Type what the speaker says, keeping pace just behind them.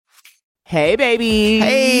Hey, babies.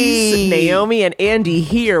 Hey. Naomi and Andy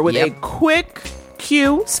here with a quick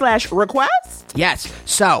Q/request. Yes.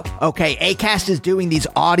 So, okay, Acast is doing these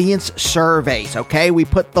audience surveys, okay? We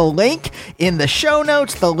put the link in the show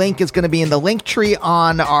notes. The link is going to be in the link tree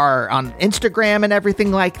on Instagram and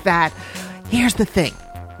everything like that. Here's the thing,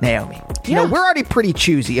 Naomi. You know, we're already pretty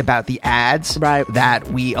choosy about the ads that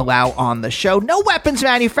we allow on the show. No weapons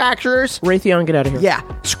manufacturers. Raytheon, get out of here. Yeah,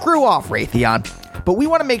 screw off, Raytheon. But we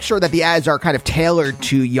want to make sure that the ads are kind of tailored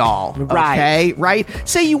to y'all, okay? Right?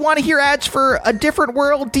 Say you want to hear ads for A Different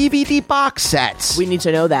World DVD box sets. We need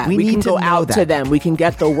to know that. We can go out to them. We can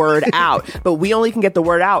get the word out. But we only can get the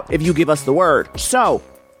word out if you give us the word. So,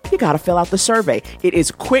 you got to fill out the survey. It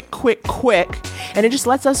is quick, and it just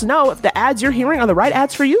lets us know if the ads you're hearing are the right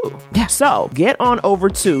ads for you. Yeah. So, get on over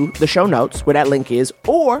to the show notes where that link is,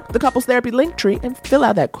 or the Couples Therapy link tree, and fill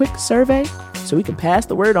out that quick survey so we can pass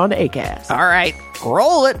the word on to Acast. All right,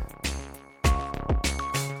 roll it.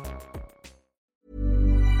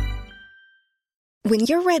 When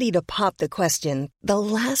you're ready to pop the question, the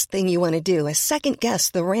last thing you want to do is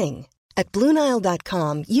second-guess the ring. At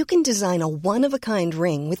BlueNile.com, you can design a one-of-a-kind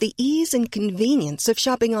ring with the ease and convenience of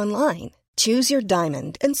shopping online. Choose your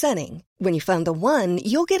diamond and setting. When you find the one,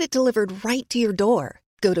 you'll get it delivered right to your door.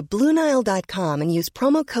 Go to BlueNile.com and use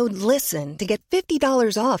promo code LISTEN to get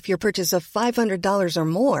 $50 off your purchase of $500 or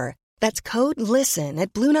more. That's code LISTEN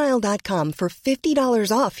at BlueNile.com for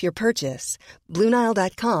 $50 off your purchase.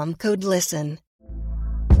 BlueNile.com, code LISTEN.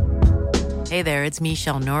 Hey there, it's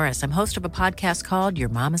Michelle Norris. I'm host of a podcast called Your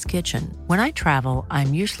Mama's Kitchen. When I travel,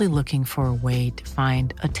 I'm usually looking for a way to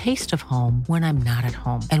find a taste of home when I'm not at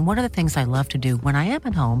home. And one of the things I love to do when I am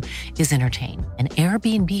at home is entertain. And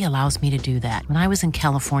Airbnb allows me to do that. When I was in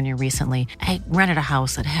California recently, I rented a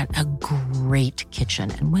house that had a great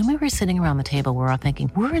kitchen. And when we were sitting around the table, we're all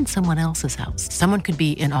thinking, we're in someone else's house. Someone could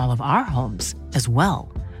be in all of our homes as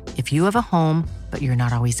well. If you have a home, but you're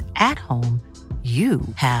not always at home, you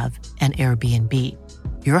have an Airbnb.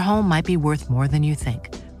 Your home might be worth more than you think.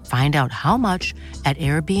 Find out how much at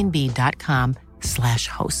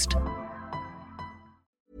airbnb.com/host.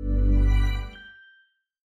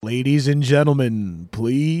 Ladies and gentlemen,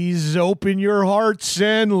 please open your hearts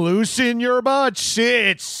and loosen your butts.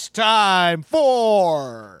 It's time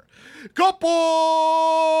for Couples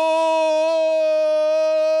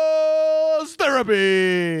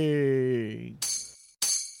Therapy.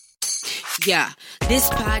 Yeah, this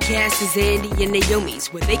podcast is Andy and Naomi's,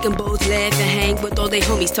 where they can both laugh and hang with all their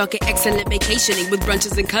homies, talking excellent vacationing with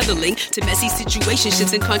brunches and cuddling, to messy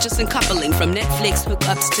situationships and conscious and coupling, from Netflix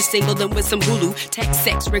hookups to single them with some Hulu, text,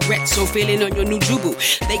 sex, regrets, or feeling on your new jubu.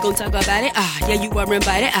 They gon' talk about it, yeah, you are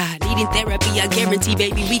invited, needing therapy, I guarantee,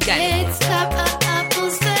 baby, we got it. It's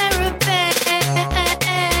couples therapy.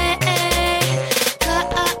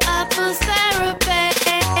 Couples therapy.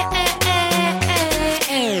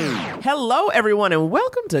 Hello, everyone, and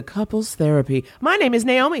welcome to Couples Therapy. My name is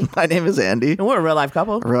Naomi. My name is Andy. And we're a real-life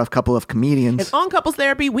couple. A real-life couple of comedians. And on Couples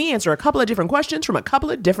Therapy, we answer a couple of different questions from a couple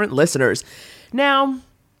of different listeners. Now,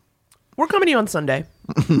 we're coming to you on Sunday.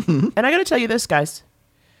 And I got to tell you this, guys.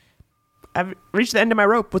 I've reached the end of my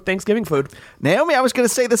rope with Thanksgiving food. Naomi, I was going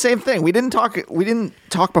to say the same thing. We didn't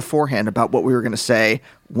talk beforehand about what we were going to say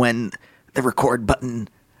when the record button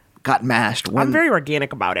got mashed. I'm very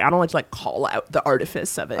organic about it. I don't like to call out the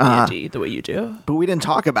artifice of it, Andy, the way you do. But we didn't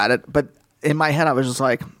talk about it. But in my head, I was just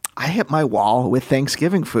like, I hit my wall with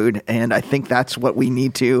Thanksgiving food, and I think that's what we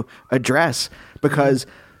need to address, because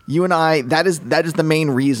you and I, that is the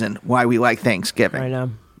main reason why we like Thanksgiving. I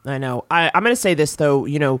know. I'm going to say this, though.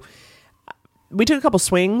 You know, we took a couple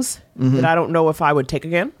swings that I don't know if I would take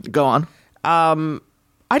again. Go on. I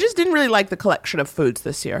just didn't really like the collection of foods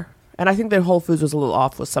this year. And I think that Whole Foods was a little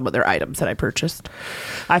off with some of their items that I purchased.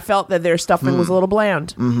 I felt that their stuffing was a little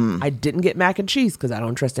bland. I didn't get mac and cheese because I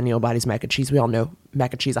don't trust anybody's mac and cheese. We all know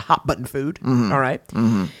mac and cheese is a hot button food. All right.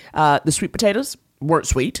 The sweet potatoes weren't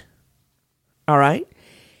sweet. All right.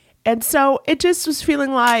 And so it just was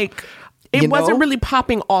feeling like it wasn't really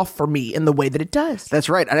popping off for me in the way that it does. That's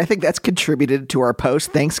right. And I think that's contributed to our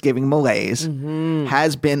post-Thanksgiving malaise,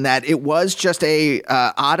 has been that it was just a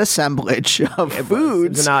odd assemblage of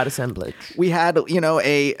foods. It's an odd assemblage. We had,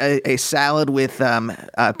 a salad with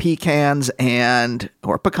pecans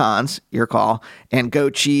or pecans, your call, and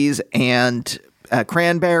goat cheese and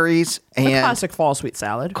cranberries and Classic fall sweet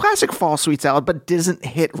salad. classic fall sweet salad, but doesn't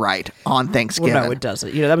hit right on Thanksgiving. Well, no, it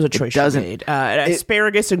doesn't. That was a choice you doesn't. made.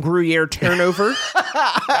 Asparagus and Gruyere turnover.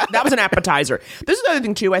 That was an appetizer. This is the other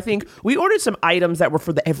thing, too. I think we ordered some items that were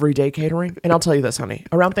for the everyday catering. And I'll tell you this, honey.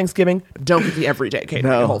 Around Thanksgiving, don't get the everyday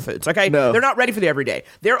catering at Whole Foods, okay? No. They're not ready for the everyday.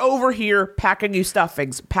 They're over here packing you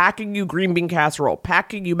stuffings, packing you green bean casserole,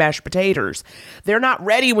 packing you mashed potatoes. They're not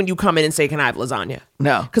ready when you come in and say, can I have lasagna?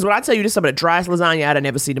 No. Because when I tell you this is some of the driest lasagna I'd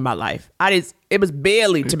never seen in my life. It was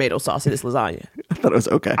barely tomato sauce in this lasagna. I thought it was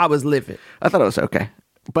okay. I was livid. I thought it was okay.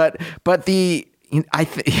 But I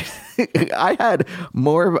had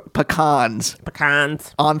more pecans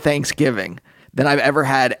on Thanksgiving than I've ever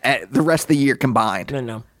had the rest of the year combined.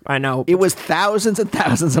 I know. It was thousands and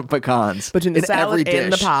thousands of pecans. Between the in every salad and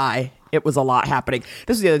the dish. pie, it was a lot happening.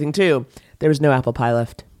 This is the other thing, too. There was no apple pie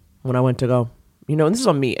left when I went to go. And this is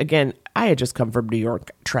on me. Again, I had just come from New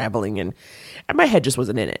York traveling, and my head just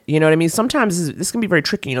wasn't in it. You know what I mean? Sometimes this can be very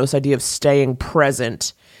tricky, this idea of staying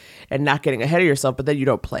present and not getting ahead of yourself, but then you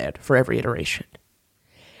don't plan for every iteration.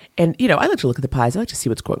 And, I like to look at the pies. I like to see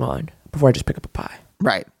what's going on before I just pick up a pie.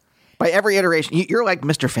 Right. By every iteration, you're like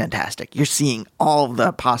Mr. Fantastic. You're seeing all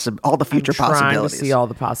the future Trying possibilities. to see all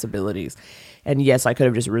the possibilities. And yes, I could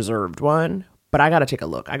have just reserved one, but I got to take a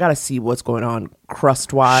look. I got to see what's going on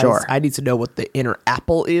crust-wise. Sure. I need to know what the inner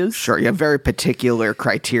apple is. Sure, you have very particular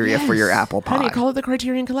criteria for your apple pie. How do you call it the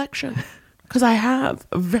Criterion Collection? Because I have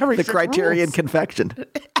a very the strict Criterion rules. Confection.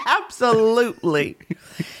 Absolutely.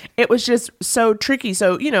 It was just so tricky.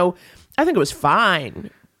 So, I think it was fine,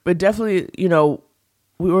 but definitely,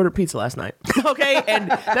 we ordered pizza last night. Okay.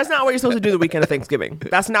 And that's not what you're supposed to do the weekend of Thanksgiving.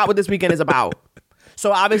 That's not what this weekend is about.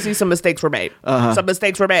 So obviously some mistakes were made. Some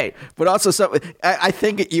mistakes were made. But also, I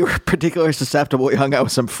think you were particularly susceptible. We hung out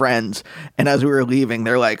with some friends, and as we were leaving,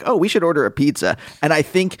 they're like, "Oh, we should order a pizza." And I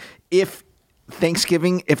think if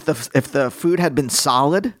Thanksgiving, if the food had been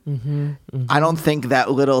solid, I don't think that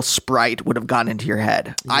little Sprite would have gone into your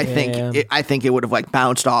head. I think it would have like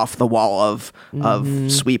bounced off the wall of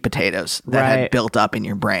sweet potatoes that had Right. built up in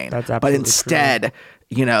your brain. That's but absolutely instead,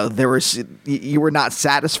 you were not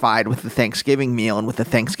satisfied with the Thanksgiving meal and with the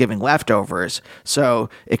Thanksgiving leftovers, so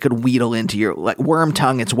it could wheedle into your worm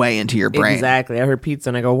tongue its way into your brain. Exactly. I heard pizza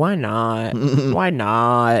and I go, why not? Why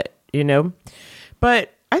not?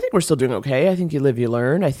 But I think we're still doing okay. I think you live, you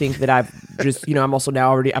learn. I think that I've just, I'm also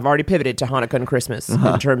I've already pivoted to Hanukkah and Christmas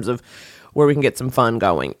in terms of where we can get some fun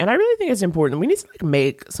going. And I really think it's important. We need to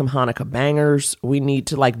make some Hanukkah bangers. We need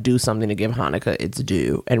to do something to give Hanukkah its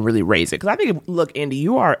due and really raise it. Because I think, look, Andy,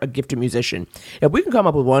 you are a gifted musician. If we can come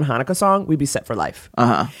up with one Hanukkah song, we'd be set for life.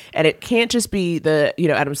 And it can't just be the,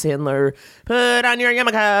 Adam Sandler, put on your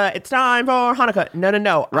yarmulke, it's time for Hanukkah.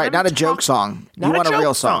 No. Right, not a joke song. You want a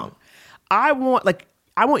real song. I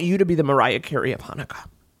want you to be the Mariah Carey of Hanukkah.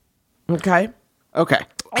 Okay? Okay.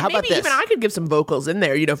 And How about maybe this? even I could give some vocals in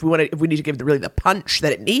there, if we need to give the punch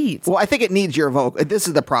that it needs. Well, I think it needs your vocal. This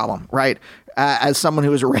is the problem, right? As someone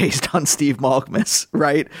who was raised on Steve Malkmus,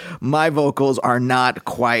 right? My vocals are not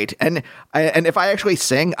quite, and if I actually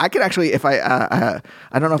sing, I could actually, if I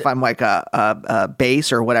don't know if I'm like a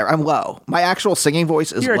bass or whatever, I'm low. My actual singing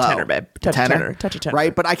voice is You're low. a tenor, babe. Touch a tenor.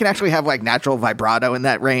 Right? But I can actually have like natural vibrato in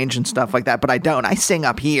that range and stuff like that, but I don't. I sing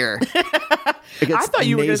up here. I thought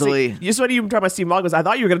you were going to say, just when you were talking about Steve Malkmus, I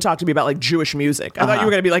thought you were going to talk to me about Jewish music. I thought you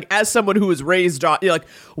were going to be as someone who was raised on,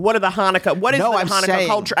 what are the Hanukkah, what is the Hanukkah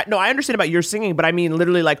culture? No, I understand about your singing, but I mean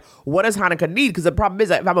literally what does Hanukkah need? Because the problem is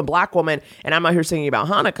that if I'm a black woman and I'm out here singing about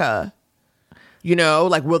Hanukkah,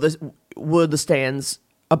 will the stands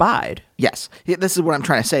abide? Yes. This is what I'm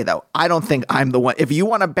trying to say, though. I don't think I'm the one. If you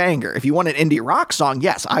want a banger, if you want an indie rock song,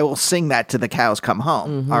 yes, I will sing that to the cows come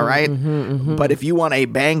home. All right? But if you want a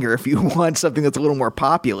banger, if you want something that's a little more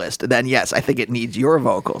populist, then yes, I think it needs your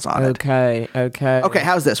vocals on it. Okay. Okay,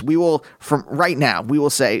 how's this? We will, from right now, we will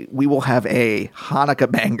have a Hanukkah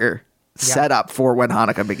banger set up for when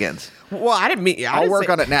Hanukkah begins. Well, I didn't mean... I'll work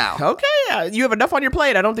on it now. Okay, you have enough on your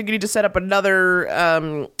plate. I don't think you need to set up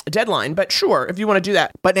another deadline, but sure, if you want to do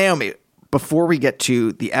that. But Naomi, before we get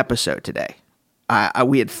to the episode today,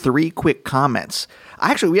 we had 3 quick comments.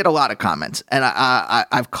 Actually, we had a lot of comments, and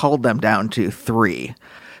I've culled them down to 3.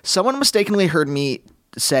 Someone mistakenly heard me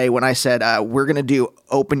say when I said, we're going to do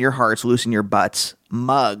open your hearts, loosen your butts,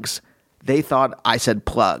 mugs. They thought I said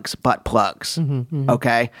plugs, butt plugs.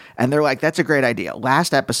 Okay. And they're like, that's a great idea.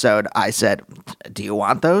 Last episode, I said, do you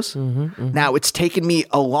want those? Now, it's taken me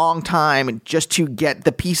a long time just to get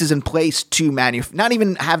the pieces in place to not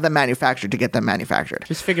even have them manufactured, to get them manufactured.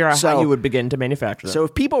 Just figure out how you would begin to manufacture them. So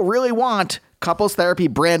if people really want couples therapy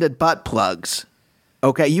branded butt plugs,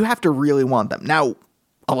 okay, you have to really want them. Now,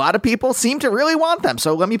 a lot of people seem to really want them.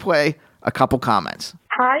 So let me play a couple comments.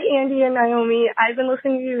 Hi, Andy and Naomi. I've been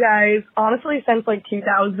listening to you guys, honestly, since like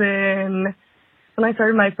 2000, when I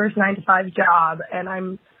started my first 9-to-5 job, and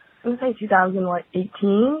I'm going to say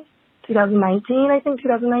 2018, 2019, I think,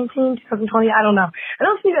 2019, 2020, I don't know. I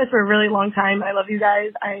don't see you guys for a really long time. I love you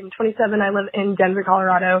guys. I'm 27. I live in Denver,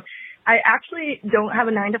 Colorado. I actually don't have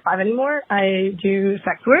a 9-to-5 anymore. I do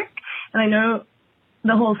sex work, and I know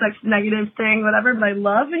the whole sex negative thing, whatever, but I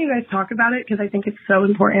love when you guys talk about it because I think it's so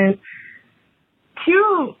important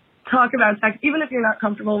to talk about sex, even if you're not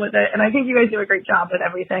comfortable with it. And I think you guys do a great job with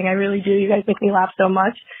everything. I really do. You guys make me laugh so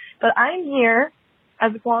much. But I'm here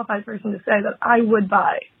as a qualified person to say that I would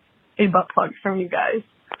buy a butt plug from you guys.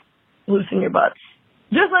 Loosen your butts.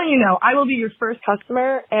 Just letting you know, I will be your first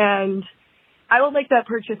customer, and I will make that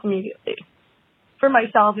purchase immediately for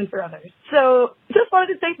myself and for others. So just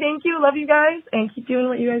wanted to say thank you. Love you guys, and keep doing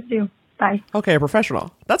what you guys do. Bye. Okay, a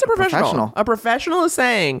professional. That's a professional. A professional is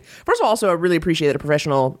saying, first of all, also, I really appreciate that a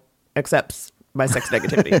professional accepts my sex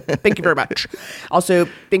negativity. Thank you very much. Also,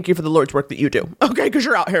 thank you for the Lord's work that you do. Okay, because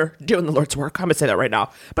you're out here doing the Lord's work. I'm going to say that right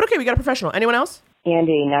now. But okay, we got a professional. Anyone else?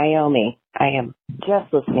 Andy, Naomi, I am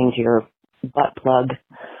just listening to your butt plug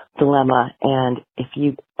dilemma. And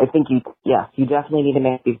you definitely need to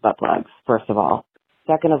make these butt plugs, first of all.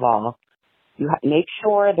 Second of all, you make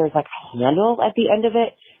sure there's like a handle at the end of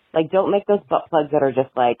it. Like, don't make those butt plugs that are just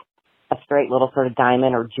like a straight little sort of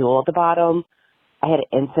diamond or jewel at the bottom. I had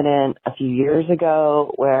an incident a few years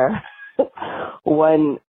ago where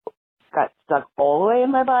one got stuck all the way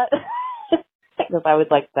in my butt because I was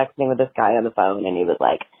like texting with this guy on the phone, and he was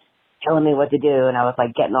like telling me what to do, and I was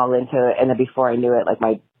like getting all into it, and then before I knew it, like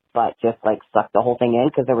my butt just like sucked the whole thing in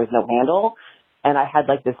because there was no handle, and I had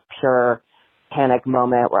like this pure panic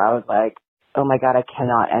moment where I was like, oh my God, I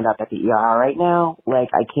cannot end up at the ER right now. Like,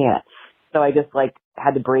 I can't. So I just like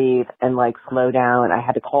had to breathe and like slow down. I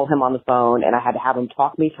had to call him on the phone, and I had to have him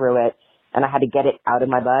talk me through it, and I had to get it out of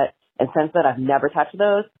my butt. And since then, I've never touched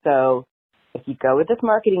those. So if you go with this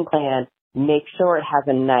marketing plan, make sure it has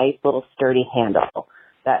a nice little sturdy handle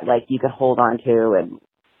that like you can hold on to. And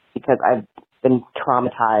because I've been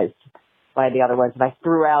traumatized by the other ones, and I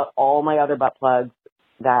threw out all my other butt plugs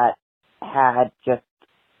that had just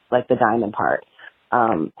like the diamond part.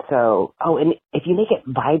 And if you make it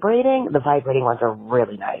vibrating, the vibrating ones are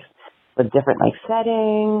really nice with different like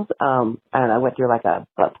settings. I don't know, I went through like a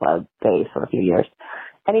butt plug phase for a few years.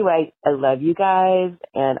 Anyway, I love you guys,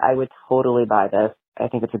 and I would totally buy this. I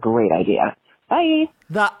think it's a great idea. Bye.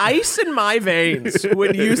 The ice in my veins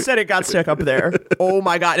when you said it got stuck up there. Oh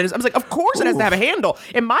my God. And I was like, of course it has to have a handle.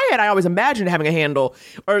 In my head, I always imagined having a handle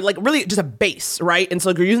or like really just a base, right? And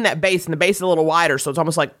so you're using that base, and the base is a little wider, so it's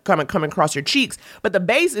almost like coming across your cheeks. But the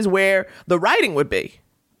base is where the writing would be.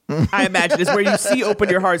 I imagine is where you see open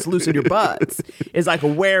your hearts, loosen your butts is like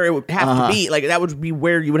where it would have to be. Like that would be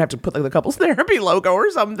where you would have to put like the couples therapy logo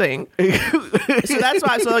or something. So that's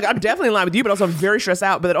why. So like I'm definitely in line with you, but also I'm very stressed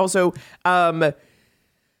out. But then also, how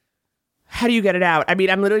do you get it out? I mean,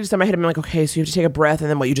 I'm literally just in my head. I'm like, okay, so you have to take a breath, and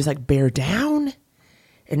then what? You just like bear down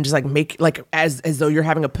and just like make like as though you're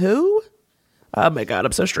having a poo. Oh my God,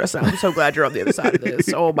 I'm so stressed out. I'm so glad you're on the other side of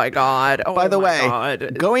this. Oh my God. Oh, by the way,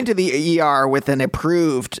 God. Going to the ER with an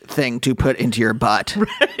approved thing to put into your butt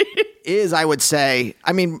is, I would say,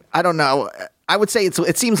 I mean, I don't know. I would say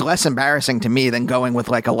it seems less embarrassing to me than going with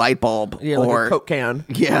like a light bulb or a Coke can.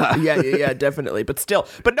 Yeah. yeah, definitely. But still,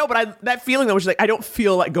 that feeling though, which is like, I don't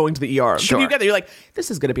feel like going to the ER. Sure. You get there, you're like, this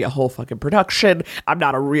is going to be a whole fucking production. I'm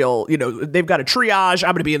not a real, they've got a triage.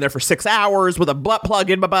 I'm going to be in there for 6 hours with a butt plug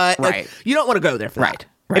in my butt. Right. Like, you don't want to go there for that. Right.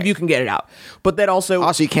 If you can get it out. But then also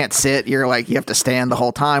you can't sit. You're like, you have to stand the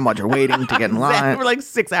whole time while you're waiting to get in line. For like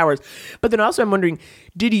 6 hours. But then also I'm wondering,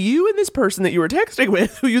 did you and this person that you were texting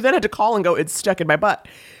with, who you then had to call and go, it's stuck in my butt,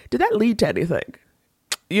 did that lead to anything?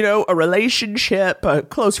 A relationship, a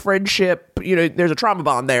close friendship, there's a trauma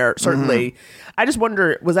bond there, certainly. Mm-hmm. I just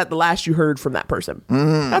wonder, was that the last you heard from that person?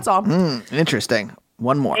 Mm-hmm. That's all. Mm-hmm. Interesting.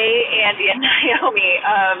 One more. Hey, Andy and Naomi.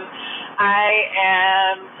 I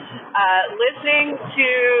am listening to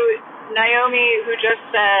Naomi, who just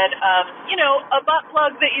said, a butt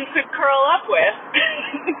plug that you could curl up with.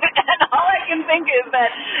 And all I can think is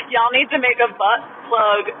that y'all need to make a butt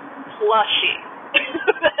plug plushie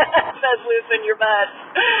that says loosen your butt.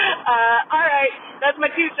 All right, that's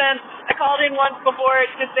my 2 cents. I called in once before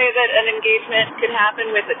to say that an engagement could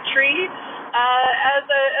happen with a tree as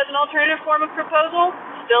an alternative form of proposal.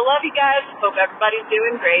 Still love you guys. Hope everybody's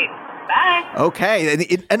doing great. Bye.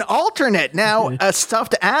 Okay, an alternate now, a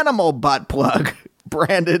stuffed animal butt plug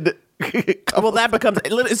branded, Well, that becomes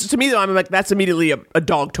to me though. I'm like, that's immediately a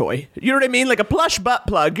dog toy. You know what I mean? Like a plush butt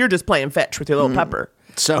plug. You're just playing fetch with your little pepper.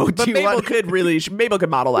 So, But Mabel could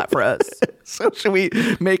model that for us. So should we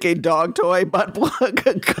make a dog toy butt plug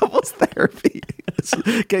couples therapy? It's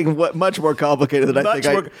getting much more complicated than I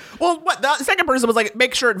think. Well, what the second person was like,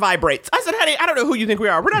 make sure it vibrates. I said, honey, I don't know who you think we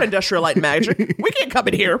are. We're not Industrial Light and Magic. We can't come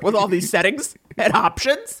in here with all these settings and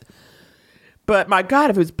options. But my God,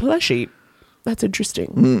 if it was plushy, that's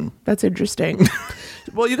interesting. That's interesting.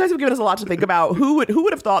 Well, you guys have given us a lot to think about. Who would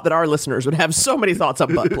have thought that our listeners would have so many thoughts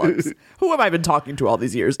on butt plugs? Who have I been talking to all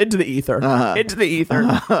these years? Into the ether. Into the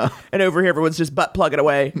ether. And over here, everyone's just butt plugging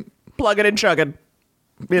away. Plugging and chugging.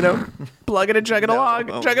 You know? Plugging and chugging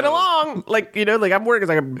along. Chugging along. Like, you know, like I'm working.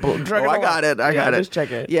 Like I'm chugging along. I got it. I got it. Just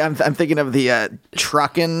check it. Yeah, I'm thinking of the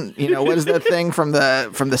trucking. You know, what is that thing from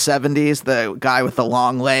the 70s? The guy with the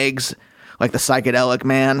long legs, like the psychedelic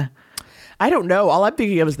man. I don't know. All I'm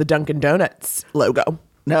thinking of is the Dunkin' Donuts logo.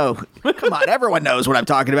 No, come on. Everyone knows what I'm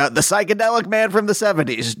talking about. The psychedelic man from the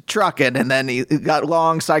 70s, trucking, and then he got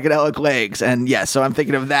long psychedelic legs. And yes, so I'm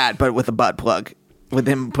thinking of that, but with a butt plug, with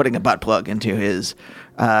him putting a butt plug into his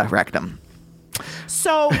rectum.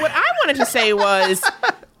 So what I wanted to say was,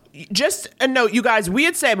 just a note, you guys, we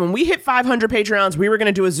had said when we hit 500 Patreons, we were going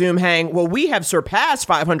to do a Zoom hang. Well, we have surpassed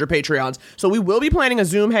 500 Patreons, so we will be planning a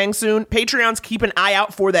Zoom hang soon. Patreons, keep an eye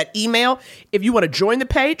out for that email. If you want to join the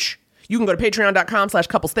page, you can go to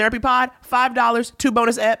patreon.com/couplestherapypod. $5, 2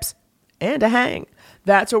 bonus eps, and a hang.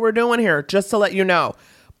 That's what we're doing here, just to let you know.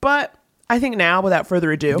 But I think now, without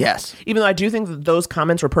further ado, yes, even though I do think that those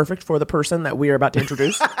comments were perfect for the person that we are about to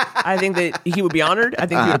introduce, I think that he would be honored. I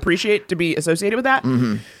think he would appreciate to be associated with that.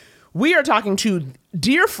 Mm-hmm. We are talking to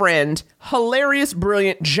dear friend, hilarious,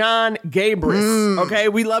 brilliant John Gabrus. Okay,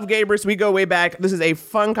 we love Gabrus. We go way back. This is a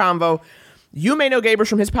fun convo. You may know Gabrus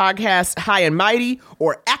from his podcast, High and Mighty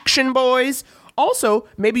or Action Boys. Also,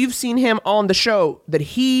 maybe you've seen him on the show that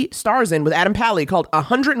he stars in with Adam Pally called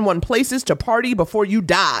 101 Places to Party Before You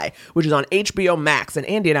Die, which is on HBO Max. And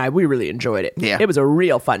Andy and I, we really enjoyed it. Yeah. It was a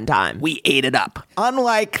real fun time. We ate it up.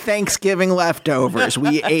 Unlike Thanksgiving leftovers,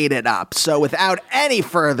 we ate it up. So without any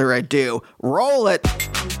further ado, roll it.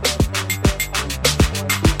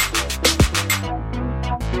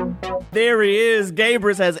 There he is.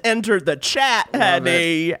 Gabrus has entered the chat,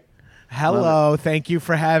 honey. Hello. Thank you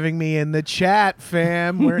for having me in the chat,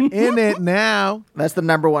 fam. We're in it now. That's the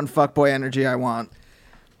number one fuckboy energy I want.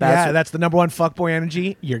 That's the number one fuckboy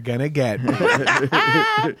energy you're going to get.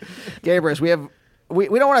 Gabrus, we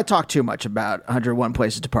don't want to talk too much about 101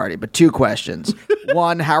 Places to Party, but 2 questions.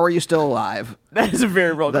 One, how are you still alive? That is a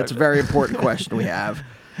very real That's a very important question we have.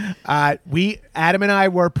 Adam and I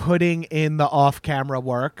were putting in the off-camera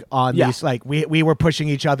work on these. Like we were pushing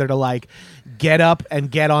each other to like get up and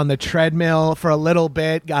get on the treadmill for a little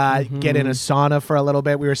bit, get in a sauna for a little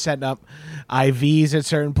bit. We were setting up IVs at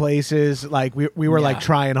certain places. Like we were like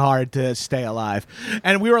trying hard to stay alive.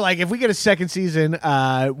 And we were like, if we get a second season,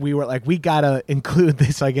 we were like, we gotta include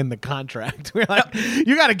this like in the contract. We're like,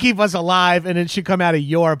 you gotta keep us alive, and it should come out of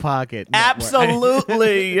your pocket.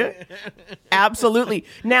 Absolutely. Absolutely.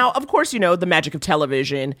 Now, of course, you know the magic of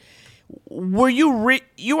television. Were you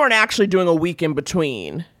you weren't actually doing a week in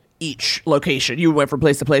between each location? You went from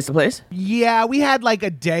place to place to place? Yeah, we had like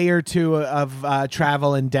a day or two of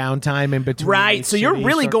travel and downtime in between. Right, so you're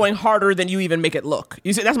really going harder than you even make it look.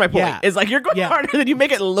 You see, that's my point. Yeah. It's like you're going harder than you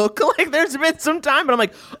make it look like there's been some time. But I'm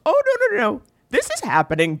like, oh, no. This is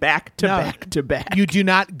happening back to back to back. You do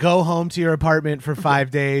not go home to your apartment for 5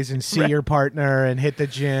 days and see your partner and hit the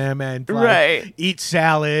gym and eat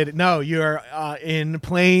salad. No, you're in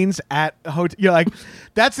planes at a hotel. You're like,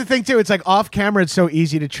 that's the thing too. It's like off camera. It's so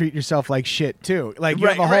easy to treat yourself like shit too. Like you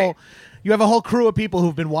have a whole. You have a whole crew of people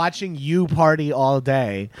who've been watching you party all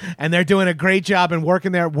day, and they're doing a great job and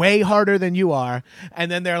working there way harder than you are.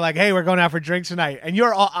 And then they're like, "Hey, we're going out for drinks tonight," and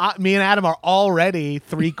you're all, me and Adam are already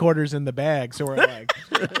 3/4 in the bag. So we're like,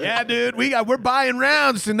 "Yeah, dude, we're buying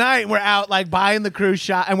rounds tonight. And we're out like buying the crew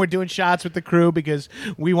shot, and we're doing shots with the crew because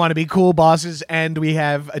we want to be cool bosses and we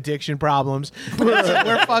have addiction problems.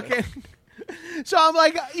 We're fucking." So I'm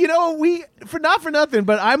like, you know, not for nothing,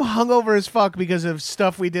 but I'm hungover as fuck because of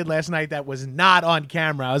stuff we did last night that was not on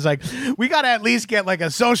camera. I was like, we got to at least get like a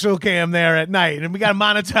social cam there at night, and we got to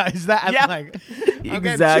monetize that. Yeah. Like, I'm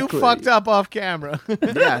getting too fucked up off camera.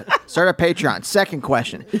 Yeah, start a Patreon. Second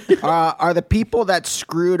question. Are the people that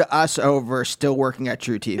screwed us over still working at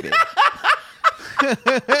True TV?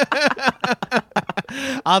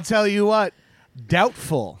 I'll tell you what.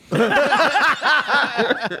 Doubtful. Good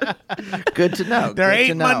to know. There Good ain't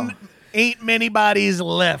to know. ain't many bodies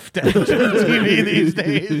left on TV these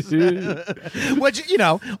days. Which,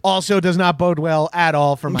 also does not bode well at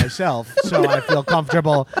all for myself. So I feel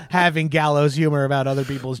comfortable having gallows humor about other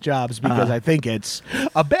people's jobs because I think it's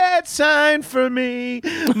a bad sign for me.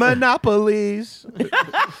 Monopolies. Okay.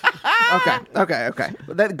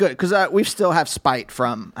 That good because we still have Spite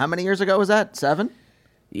from how many years ago was that? 7?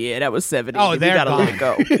 Yeah, that was 70. Oh, they're gotta let it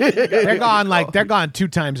go. They're gone. They're gone 2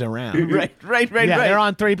 times around. Right. Yeah, they're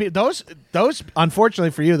on 3 people. Those.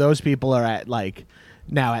 Unfortunately for you, those people are at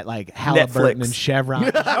now at Halliburton Netflix. and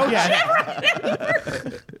Chevron.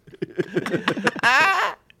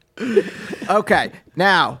 Okay,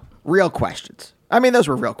 now real questions. I mean, those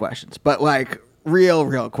were real questions, but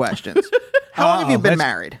real questions. How long have you been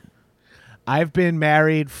married? I've been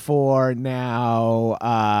married for now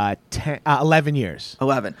 11 years.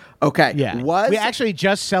 11. Okay. Yeah. We actually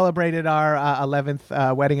just celebrated our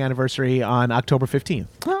 11th wedding anniversary on October 15th.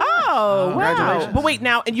 Oh, wow. But wait,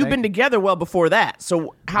 now, and you've been together well before that.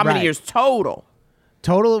 So how many years total?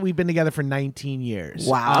 Total, we've been together for 19 years.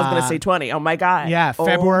 Wow. I was going to say 20. Oh, my God. Yeah,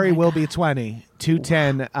 February will be 20.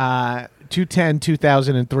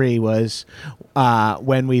 2/10/2003 was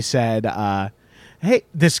when we said... hey,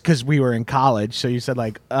 this because we were in college, so you said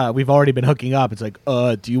we've already been hooking up. It's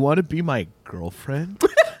do you want to be my girlfriend?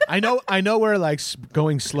 I know we're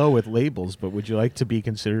going slow with labels, but would you like to be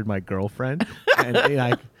considered my girlfriend? And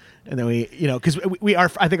and then we, because we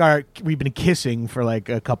are. I think we've been kissing for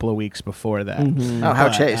a couple of weeks before that. Mm-hmm. Oh, how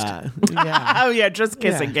chaste! Yeah. Oh yeah, just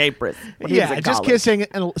kissing Gabrus. Yeah, just kissing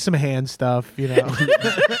and some hand stuff.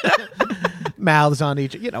 Mouths on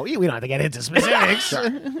each. We don't have to get into specifics.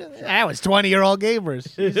 That was 20-year-old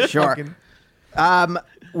Gabrus. Sure.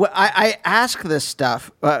 Well, I ask this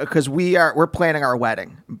stuff because we're planning our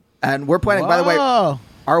wedding, and we're planning. By the way,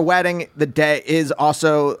 our wedding, the day is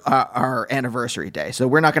also our anniversary day, so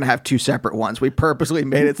we're not going to have 2 separate ones. We purposely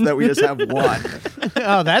made it so that we just have one.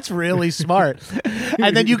 Oh, that's really smart.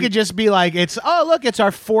 And then you could just be like, it's our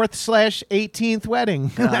 4th/18th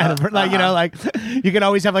wedding. You can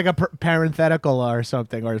always have a parenthetical or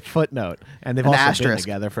something or a footnote, and they've An also asterisk. been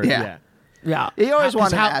together for Yeah. You always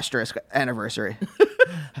want an asterisk anniversary.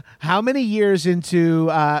 How many years into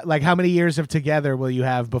how many years of together will you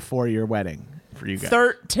have before your wedding for you guys?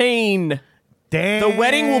 13. Damn. The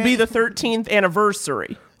wedding will be the 13th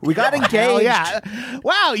anniversary. We got engaged. Hell yeah.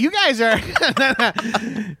 Wow, you guys are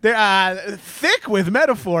they're thick with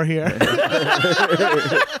metaphor here.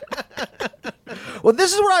 Well,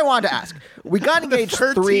 this is what I wanted to ask. We got engaged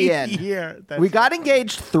 3 in. We got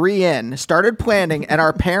engaged 3 in, started planning, and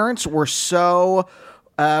our parents were so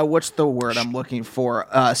what's the word I'm looking for?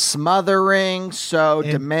 Smothering, so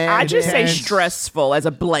demanding. I just say stressful as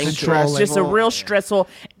a blanket. Just a real stressful.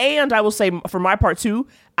 And I will say, for my part too,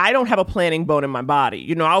 I don't have a planning bone in my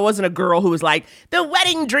body. I wasn't a girl who was like, the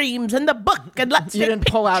wedding dreams and the book and let's You didn't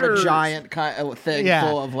pull out a giant kind of thing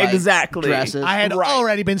full of exactly dresses. I had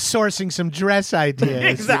already been sourcing some dress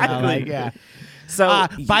ideas. Exactly. So,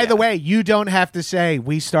 by the way, you don't have to say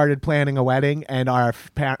we started planning a wedding and our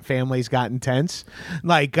families got intense.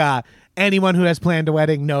 Anyone who has planned a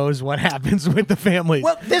wedding knows what happens with the family.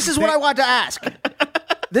 Well, this is what I wanted to ask.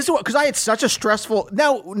 This is what, because I had such a stressful.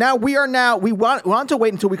 Now we want to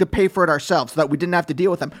wait until we could pay for it ourselves so that we didn't have to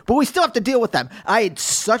deal with them. But we still have to deal with them. I had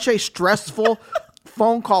such a stressful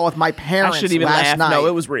phone call with my parents I shouldn't even last laugh. night. No,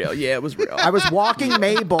 it was real. Yeah, it was real. I was walking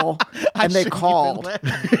Mabel, and they called.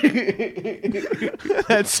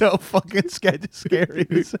 That's so fucking scary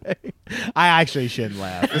to say. I actually shouldn't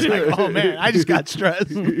laugh. It's oh man, I just got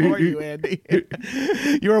stressed for you, Andy.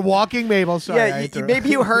 You were walking Mabel. Sorry. Yeah, maybe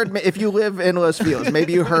you heard me. If you live in Los Feliz,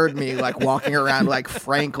 maybe you heard me walking around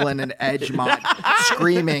Franklin and Edgemont,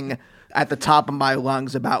 screaming at the top of my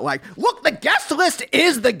lungs about look, the guest list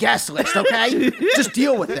is the guest list, okay? Just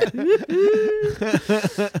deal with it.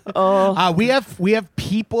 We have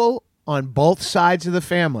people on both sides of the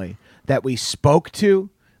family that we spoke to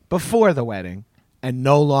before the wedding and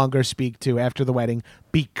no longer speak to after the wedding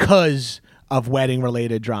because of wedding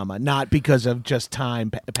related drama, not because of just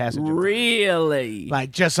time passage. Really?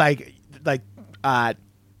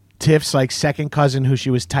 Tiff's second cousin who she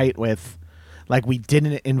was tight with. We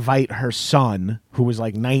didn't invite her son, who was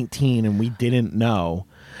 19, and we didn't know.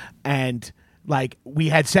 And we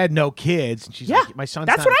had said no kids. And she's like, my son's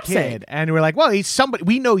that's not what a I'm kid. saying. And we're like, well, he's somebody.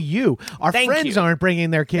 We know you. Our Thank friends you. aren't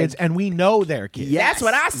bringing their kids, and we know their kids. Yes. That's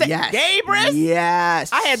what I said. Yes. Gabrus?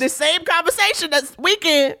 Yes. I had this same conversation this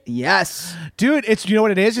weekend. Yes. Dude, you know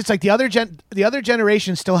what it is? It's the other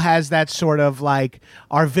generation still has that sort of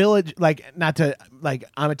our village, not to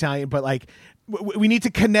I'm Italian, but we need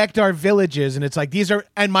to connect our villages, and it's these are,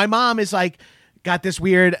 and my mom is got this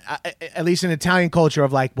weird, at least in Italian culture,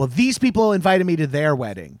 of like, well, these people invited me to their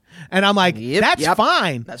wedding. And I'm like, that's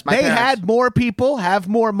fine. That's my They parents. had more people, have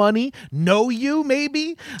more money, know you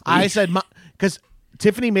maybe. I said, because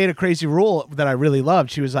Tiffany made a crazy rule that I really loved.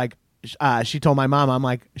 She was like, she told my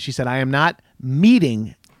mom, she said, I am not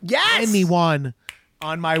meeting anyone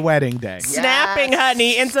on my wedding day. Snapping,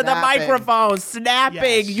 honey, into the microphone.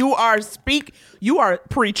 Snapping. Yes. You are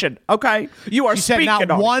preaching, okay? You are She said speaking.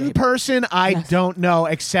 not one person I don't know,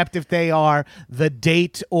 except if they are the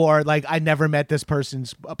date or like I never met this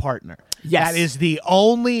person's partner. Yes. That is the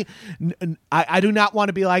only. I do not want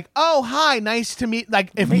to be like, oh, hi, nice to meet. Like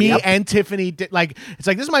if me and Tiffany did, like, it's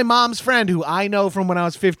like, this is my mom's friend who I know from when I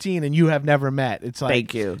was 15 and you have never met. It's like,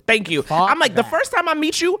 Thank you. I'm like, the first time I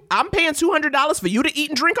meet you, I'm paying $200 for you to eat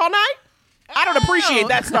and drink all night? I don't appreciate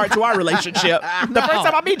that start to our relationship. The first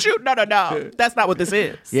time I meet you, no. That's not what this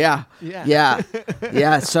is. Yeah.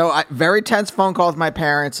 So very tense phone call with my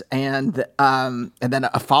parents, and then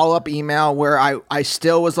a follow-up email where I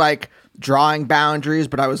still was like drawing boundaries,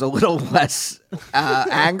 but I was a little less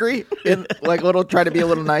angry and like try to be a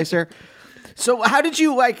little nicer. So how did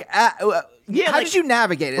you how did you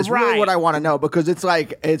navigate it? It's really what I want to know, because it's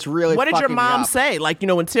like, it's really What did your fucking me mom up. say? Like,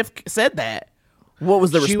 when Tiff said that, what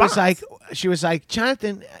was the response? She was like,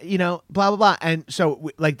 Jonathan, blah, blah, blah. And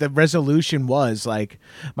so like the resolution was like,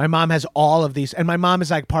 my mom has all of these, and my mom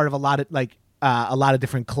is like part of a lot of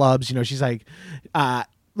different clubs. She's like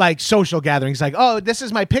social gatherings, like, oh, this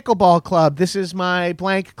is my pickleball club, this is my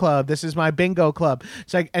blank club, this is my bingo club.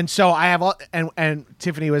 It's like, and so I have all, and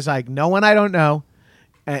Tiffany was like, no one I don't know.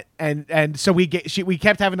 And so we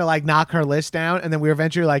kept having to like knock her list down, and then we were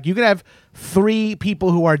eventually like, you can have 3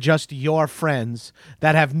 people who are just your friends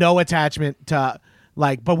that have no attachment to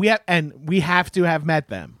like, but we have to have met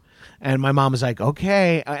them. And my mom was like,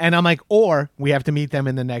 okay, and I'm like, or we have to meet them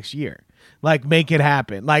in the next year, like make it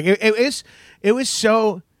happen. Like it was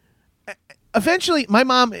so. Eventually, my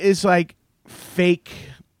mom is like fake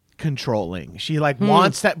controlling. She like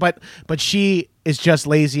wants that, but she is just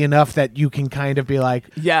lazy enough that you can kind of be like,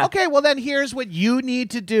 okay, well then here's what you need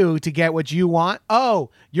to do to get what you want. Oh,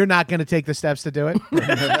 you're not going to take the steps to do it.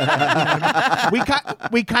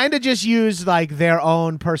 we kind of just use like their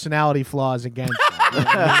own personality flaws against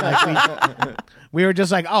them. We were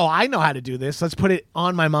just like, oh, I know how to do this. Let's put it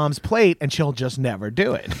on my mom's plate, and she'll just never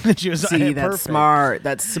do it. She was See, that's perfect. smart.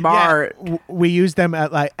 That's smart. Yeah, we used them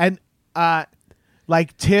at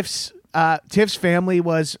like Tiff's family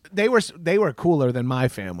was, they were cooler than my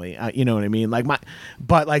family. You know what I mean? Like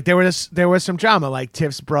but like there was some drama. Like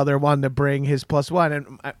Tiff's brother wanted to bring his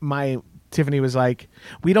 +1, and Tiffany was like,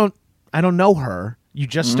 I don't know her. You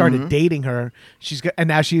just started dating her. And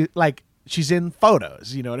now she's in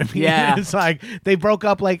photos, you know what I mean? Yeah. It's like they broke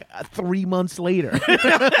up like 3 months later.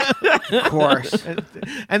 Of course.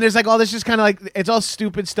 And there's like all this just kind of like, it's all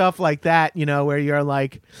stupid stuff like that, where you're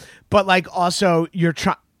like, but like also you're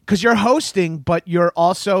trying, because you're hosting, but you're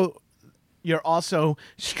also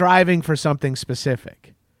striving for something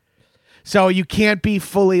specific. So you can't be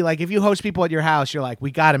fully like, if you host people at your house, you're like,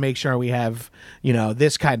 we got to make sure we have,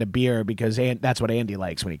 this kind of beer because that's what Andy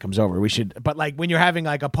likes when he comes over. We should, but like when you're having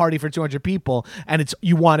like a party for 200 people and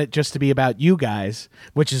you want it just to be about you guys,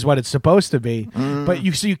 which is what it's supposed to be. But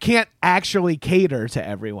you can't actually cater to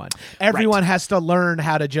everyone. Everyone has to learn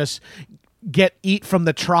how to just eat from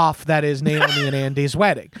the trough that is Naomi and Andy's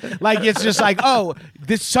wedding. Like, it's just like, oh,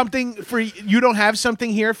 this something for you don't have something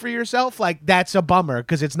here for yourself. Like, that's a bummer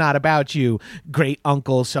because it's not about you, great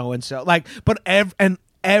uncle so and so. Like, but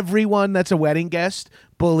everyone that's a wedding guest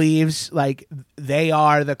believes like they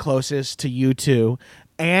are the closest to you two,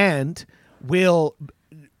 and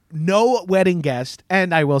no wedding guest,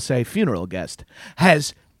 and I will say funeral guest,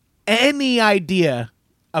 has any idea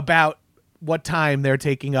about what time they're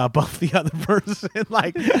taking up of the other person.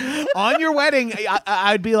 Like, on your wedding,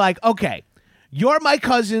 I'd be like, okay, you're my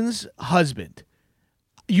cousin's husband.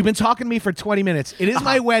 You've been talking to me for 20 minutes. It is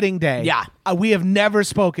my wedding day. Yeah. We have never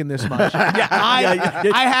spoken this much. I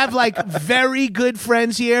have like very good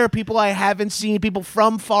friends here, people I haven't seen, people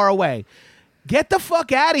from far away. Get the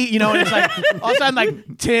fuck out of here. And it's like, all of a sudden,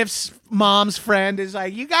 like, Tiff's mom's friend is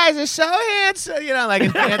like, you guys are so handsome, like,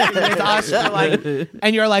 and dancing with us.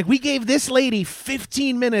 And you're like, we gave this lady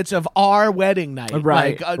 15 minutes of our wedding night.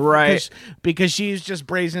 Right, right. Because she's just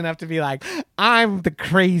brazen enough to be like, I'm the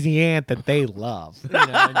crazy aunt that they love. And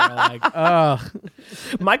you're like, oh.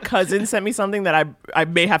 My cousin sent me something that I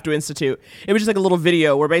may have to institute. It was just like a little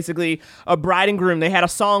video where basically a bride and groom, they had a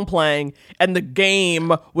song playing, and the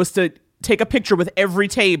game was to take a picture with every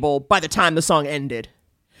table by the time the song ended.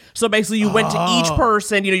 So basically you went to each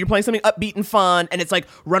person, you're playing something upbeat and fun, and it's like,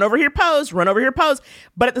 run over here, pose, run over here, pose.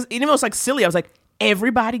 But even though it's like silly, I was like,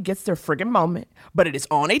 everybody gets their friggin' moment, but it is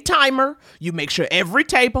on a timer. You make sure every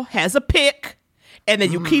table has a pick, and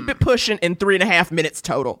then you keep it pushing in 3.5 minutes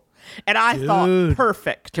total. And I thought,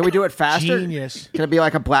 perfect. Can we do it faster? Genius. Can it be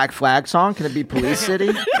like a Black Flag song? Can it be Police City?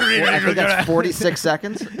 I think that's 46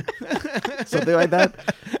 seconds. Something like that.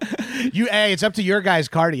 It's up to your guys'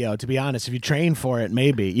 cardio, to be honest. If you train for it,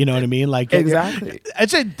 maybe. You know what I mean? Like exactly.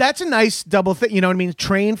 That's a nice double thing. You know what I mean?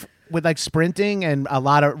 Train with like sprinting and a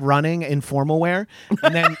lot of running in formal wear,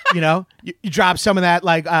 and then you drop some of that,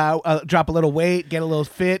 like drop a little weight, get a little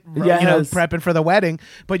fit, prepping for the wedding.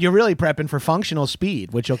 But you're really prepping for functional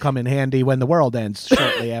speed, which will come in handy when the world ends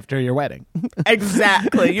shortly after your wedding.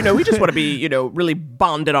 Exactly. We just want to be really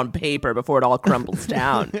bonded on paper before it all crumbles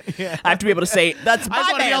down. I have to be able to say, that's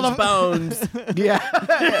my man's bones. Yeah.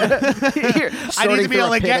 I need to be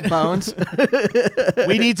able to get bones.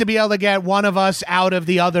 We need to be able to get one of us out of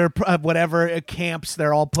the other whatever camps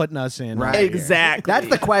they're all putting us in. Right. Exactly. That's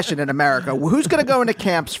the question in America. Who's going to go into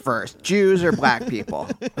camps first, Jews or black people?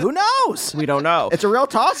 Who knows? We don't know. It's a real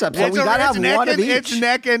toss-up, so we got to have one of each. It's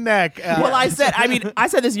neck and neck. Well, I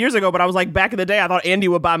said this years ago, but I was like, back in the day, I thought Andy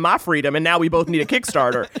would buy my freedom, and now we both need a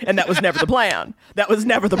Kickstarter, and that was never the plan. That was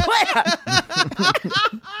never the plan.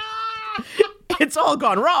 It's all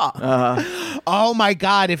gone wrong. Oh my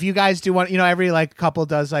God! If you guys do want, every couple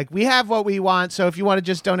does we have what we want. So if you want to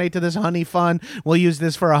just donate to this honey fund, we'll use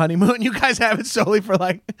this for a honeymoon. You guys have it solely for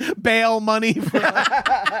bail money.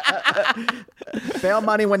 Bail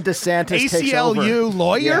money when DeSantis takes over. ACLU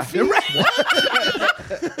lawyer fees.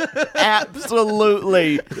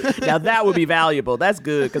 Absolutely. Now that would be valuable. That's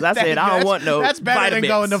good because I said I don't want no. That's better vitamins. than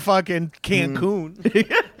going to fucking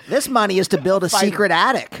Cancun. This money is to build a secret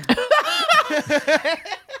attic.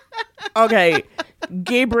 Okay,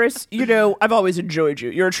 Gabrus, I've always enjoyed you.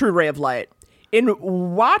 You're a true ray of light. In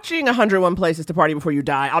watching 101 Places to Party Before You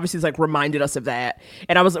Die, obviously it's reminded us of that.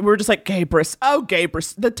 And we were just like, Gabrus, oh,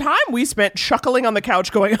 Gabrus. The time we spent chuckling on the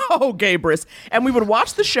couch going, oh, Gabrus. And we would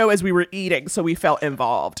watch the show as we were eating, so we felt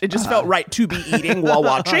involved. It just felt right to be eating while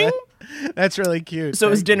watching. That's really cute. So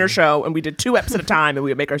it was dinner show, and we did 2 eps at a time, and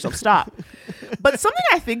we would make ourselves stop. But something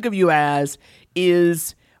I think of you as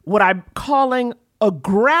is what I'm calling a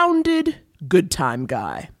grounded good time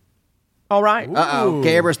guy. All right. Uh-oh.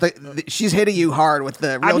 Gabrus, she's hitting you hard with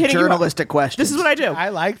the real journalistic questions. This is what I do. I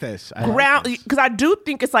like this. Because I do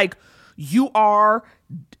think it's you are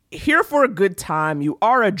here for a good time. You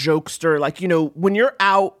are a jokester. When you're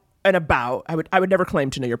out and about, I would never claim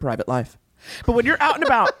to know your private life. But when you're out and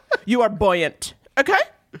about, you are buoyant. Okay?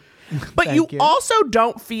 But you also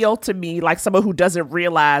don't feel to me like someone who doesn't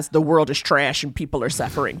realize the world is trash and people are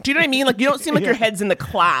suffering. Do you know what I mean? You don't seem like your head's in the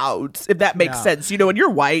clouds, if that makes sense. And you're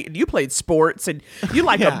white and you played sports and you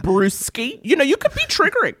like a brewski. You could be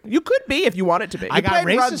triggering. You could be if you wanted to be. I got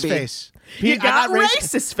racist face. You got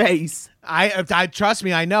racist face. I trust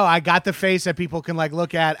me. I know. I got the face that people can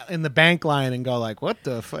look at in the bank line and go what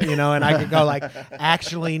the fuck, and I could go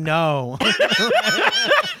actually no,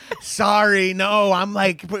 sorry, no, I'm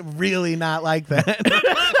really not like that.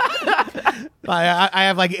 I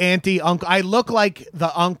have auntie uncle. I look like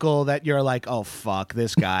the uncle that you're oh fuck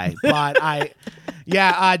this guy, but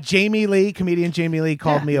Jamie Lee, comedian Jamie Lee,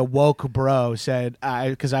 called me a woke bro. Said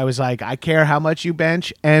because I was I care how much you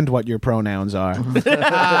bench and what your pronouns are.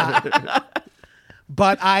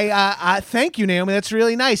 But I thank you, Naomi. That's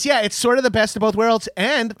really nice. Yeah, it's sort of the best of both worlds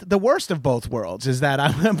and the worst of both worlds is that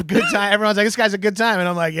I'm a good time. Everyone's this guy's a good time. And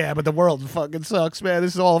I'm yeah, but the world fucking sucks, man.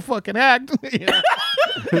 This is all a fucking act.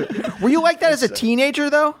 Were you like that as a teenager,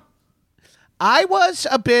 though? I was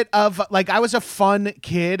a bit of I was a fun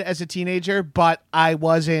kid as a teenager, but I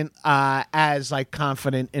wasn't as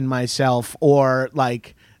confident in myself or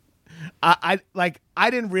I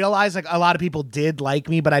didn't realize a lot of people did like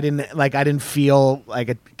me, but I didn't feel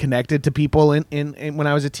connected to people in when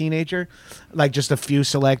I was a teenager, just a few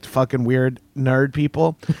select fucking weird nerd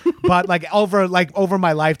people. But over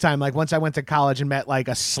my lifetime, once I went to college and met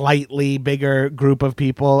a slightly bigger group of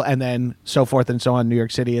people, and then so forth and so on, New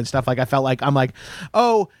York City and stuff. I felt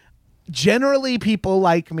oh. Generally, people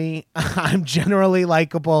like me. I'm generally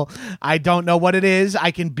likable. I don't know what it is.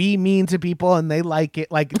 I can be mean to people, and they like it.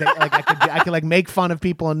 I could make fun of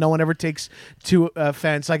people, and no one ever takes to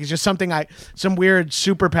offense. It's just something some weird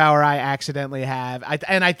superpower I accidentally have.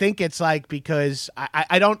 I think it's because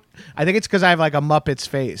I don't. I think it's because I have a Muppet's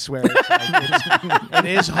face, where it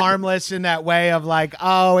is harmless in that way of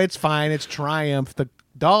oh, it's fine. It's Triumph, the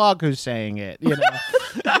dog who's saying it.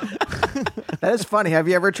 That is funny. Have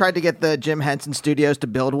you ever tried to get the Jim Henson Studios to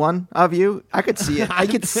build one of you? I could see it. I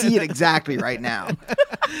could see it exactly right now.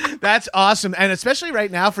 That's awesome, and especially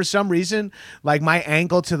right now, for some reason, like my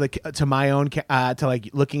angle to my own to like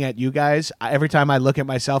looking at you guys. Every time I look at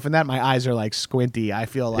myself in that, my eyes are like squinty. I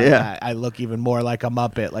feel like I look even more like a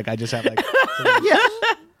Muppet. Like I just have like. Yeah.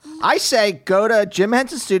 I say go to Jim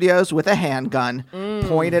Henson Studios with a handgun,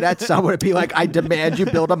 point it at someone, and be like, I demand you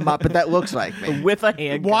build a Muppet that looks like me. With a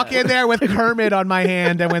handgun. Walk in there with Kermit on my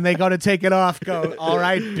hand, and when they go to take it off, go, all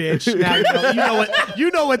right, bitch. Now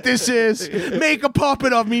you know what this is. Make a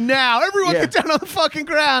puppet of me now. Everyone get down on the fucking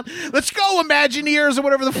ground. Let's go, Imagineers, or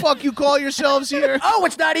whatever the fuck you call yourselves here. Oh,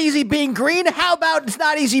 it's not easy being green? How about it's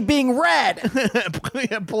not easy being red?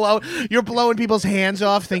 You're blowing people's hands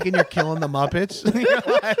off thinking you're killing the Muppets.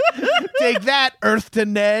 Take that, Earth to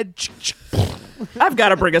Ned. I've got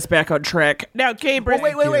to bring us back on track. Now, Gabriel.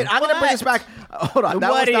 Wait. I'm going to bring us back. Hold on.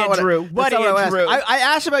 What, Andrew? I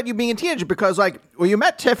asked about you being a teenager because, like, well, you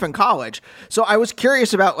met Tiff in college. So I was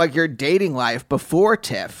curious about, like, your dating life before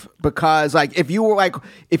Tiff. Because, like, if you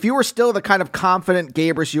were still the kind of confident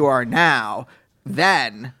Gabrus you are now,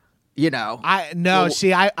 then... You know,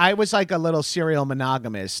 I was like a little serial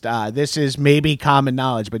monogamist. This is maybe common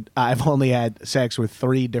knowledge, but I've only had sex with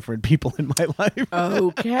 3 different people in my life.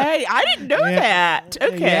 Okay, I didn't know that.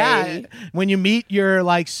 Okay, yeah. When you meet your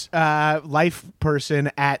life person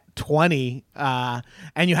at 20, and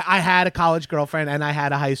I had a college girlfriend and I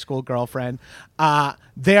had a high school girlfriend.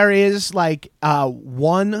 There is like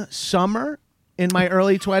one summer in my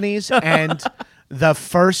early 20s and. The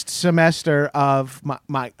first semester of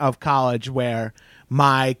my college where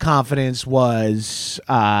my confidence was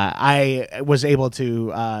I was able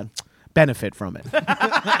to benefit from it.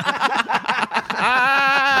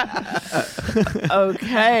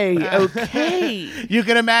 Okay. You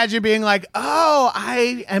can imagine being like, oh,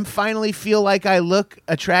 I am finally feel like I look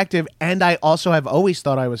attractive, and I also have always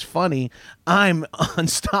thought I was funny. I'm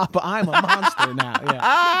unstoppable. I'm a monster now.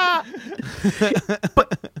 Yeah.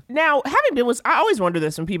 But now, having been I always wonder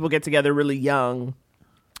this when people get together really young,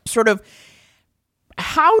 sort of,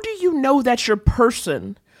 how do you know that's your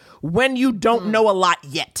person when you don't know a lot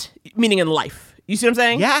yet? Meaning in life. You see what I'm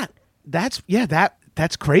saying? Yeah. That's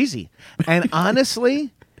crazy. And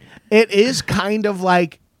honestly, it is kind of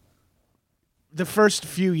like the first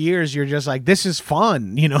few years you're just like, this is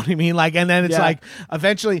fun. You know what I mean? Like, and then it's like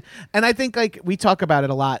eventually, and I think like we talk about it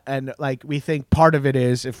a lot, and like we think part of it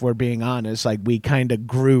is, if we're being honest, like we kind of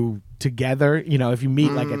grew together. You know, if you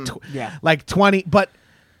meet like 20, but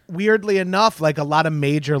weirdly enough, like a lot of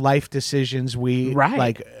major life decisions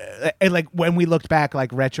like when we looked back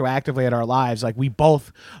like retroactively at our lives, like we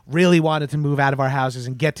both really wanted to move out of our houses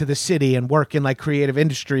and get to the city and work in like creative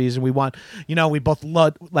industries, and we both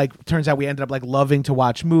loved, like, turns out we ended up like loving to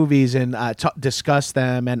watch movies and discuss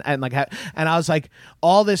them and I was like,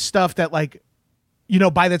 all this stuff that, like, you know,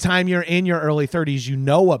 by the time you're in your early 30s, you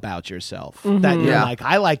know about yourself that you're like,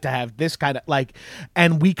 I like to have this kind of like,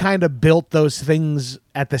 and we kind of built those things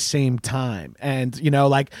at the same time. And, you know,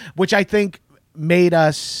 like, which I think made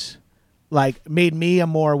me a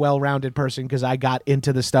more well-rounded person, because I got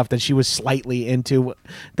into the stuff that she was slightly into,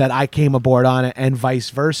 that I came aboard on it, and vice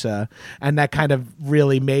versa. And that kind of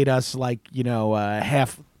really made us like, you know,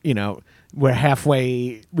 we're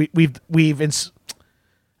halfway, we've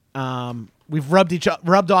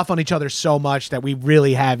rubbed off on each other so much that we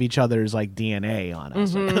really have each other's like DNA on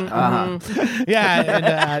us.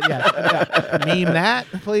 Meme that,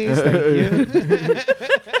 please. Thank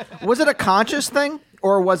you. Was it a conscious thing,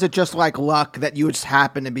 or was it just like luck that you just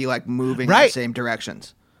happened to be like moving in the same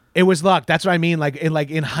directions? It was luck. That's what I mean. Like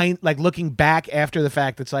looking back after the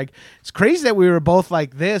fact, it's like, it's crazy that we were both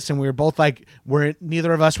like this, and we were both like,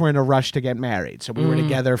 neither of us were in a rush to get married. So we were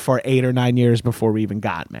together for 8 or 9 years before we even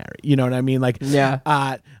got married. You know what I mean? Like,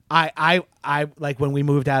 I like when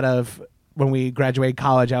we graduated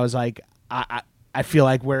college, I was like, I feel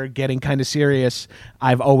like we're getting kind of serious.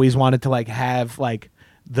 I've always wanted to like have like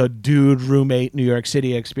the dude roommate New York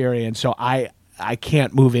City experience. So I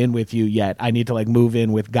can't move in with you yet. I need to like move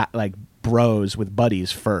in with bros, with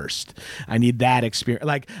buddies first. I need that experience.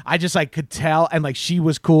 Like, I just like could tell, and like she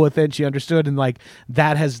was cool with it. She understood, and like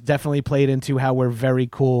that has definitely played into how we're very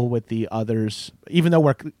cool with the others. Even though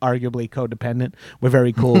we're arguably codependent, we're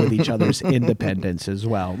very cool with each other's independence as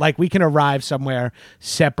well. Like, we can arrive somewhere,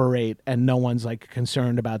 separate, and no one's like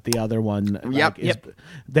concerned about the other one.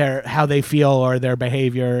 Their how they feel or their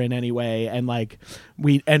behavior in any way, and like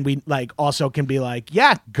we like also can be like,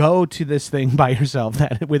 yeah, go to this thing by yourself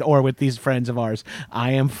with these friends of ours.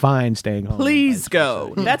 I am fine staying home. Please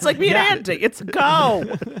go. That's like me and Andy. It's go.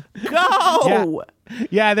 Yeah.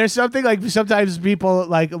 Yeah, there's something like sometimes people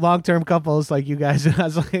like long-term couples like you guys. I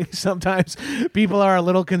was like, sometimes people are a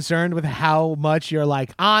little concerned with how much you're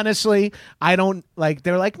like. Honestly, I don't like.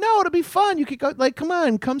 They're like, no, it'll be fun. You could go. Like, come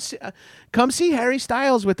on, come see Harry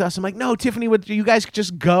Styles with us. I'm like, no, Tiffany, would you guys could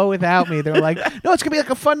just go without me? They're like, no, it's gonna be like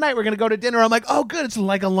a fun night. We're gonna go to dinner. I'm like, oh, good. It's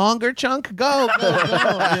like a longer chunk. Go. And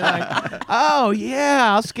you're like, oh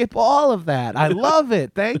yeah, I'll skip all of that. I love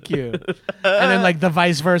it. Thank you. And then like the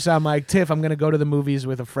vice versa. I'm like, Tiff, I'm gonna go to the movies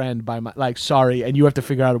with a friend by my like sorry, and you have to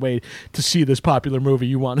figure out a way to see this popular movie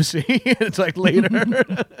you want to see. It's like later.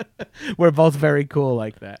 We're both very cool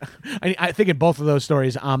like that. I think in both of those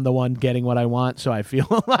stories I'm the one getting what I want, so I feel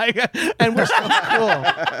like, and we're still cool.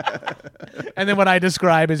 And then what I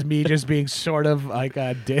describe is me just being sort of like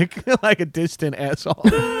a dick, like a distant asshole.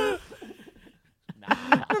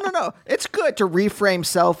 No. It's good to reframe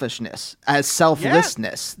selfishness as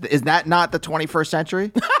selflessness. Yeah. Is that not the 21st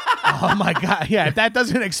century? Oh my God. Yeah, if that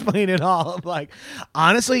doesn't explain it all. I'm like,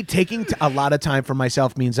 honestly, taking a lot of time for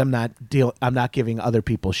myself means I'm not giving other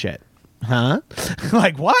people shit. Huh?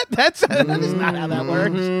 Like what? That is not how that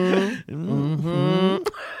works.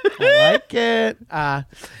 I like it.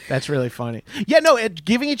 That's really funny. Yeah, no,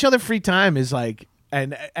 giving each other free time is like,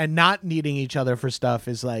 and not needing each other for stuff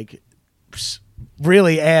is like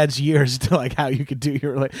really adds years to like how you could do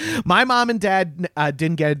your my mom and dad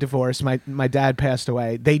didn't get a divorce. My dad passed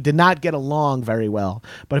away. They did not get along very well,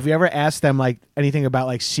 but if you ever ask them like anything about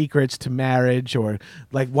like secrets to marriage or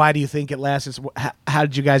like why do you think it lasts, how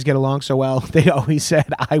did you guys get along so well, they always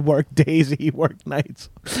said I worked days, he worked nights.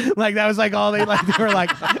 Like that was like all they like. They were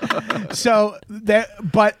like so there,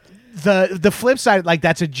 but the flip side, like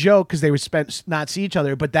that's a joke because they would not see each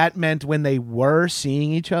other, but that meant when they were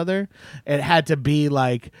seeing each other, it had to be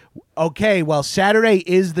like, okay, well, Saturday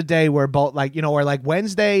is the day we're both like, you know, or like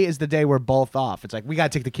Wednesday is the day we're both off. It's like we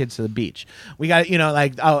got to take the kids to the beach. We got, you know,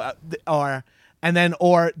 like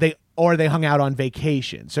or they hung out on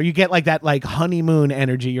vacation. So you get like that like honeymoon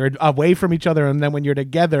energy. You're away from each other, and then when you're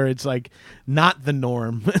together, it's like not the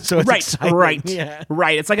norm. So it's exciting.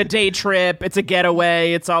 Right. It's like a day trip. It's a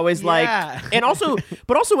getaway. It's always like, and also,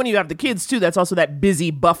 but also when you have the kids too, that's also that busy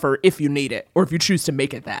buffer if you need it or if you choose to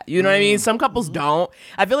make it that. You know what I mean? Some couples don't.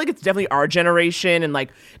 I feel like it's definitely our generation and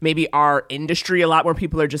like maybe our industry a lot more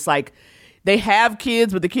people are just like, they have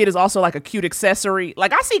kids, but the kid is also like a cute accessory.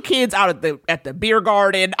 Like I see kids out at the beer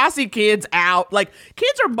garden. I see kids out. Like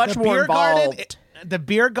kids are much more involved. The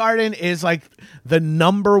beer garden is like the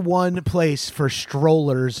 #1 place for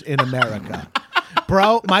strollers in America.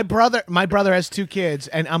 Bro, my brother has 2 kids,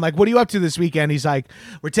 and I'm like, what are you up to this weekend? He's like,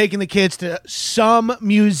 we're taking the kids to some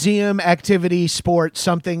museum activity, sport,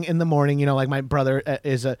 something in the morning. You know, like my brother and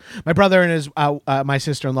his my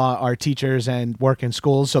sister-in-law are teachers and work in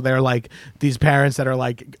schools, so they're like these parents that are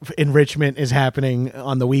like enrichment is happening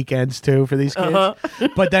on the weekends too for these kids.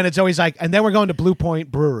 But then it's always like, and then we're going to Blue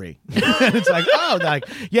Point Brewery. And it's like, oh, like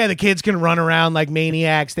yeah, the kids can run around like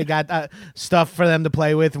maniacs. They got stuff for them to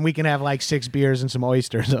play with, and we can have like 6 beers and some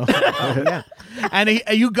oysters. So, yeah. And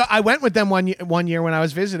I went with them one year when I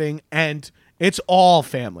was visiting, and it's all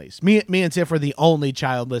families. Me and Tiff were the only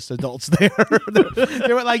childless adults there.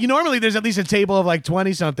 They were like, normally there's at least a table of like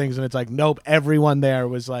 20 somethings, and it's like, nope, everyone there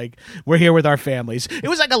was like, we're here with our families. It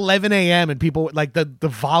was like 11 a.m. and people like the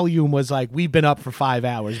volume was like, we've been up for 5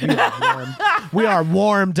 hours. We are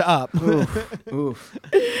warmed up. Oof.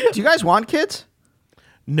 Do you guys want kids?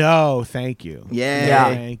 No, thank you. Yeah,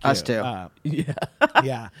 thank you. Us too.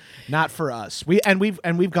 Yeah, not for us. We've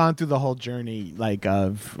gone through the whole journey like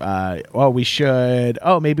of we should.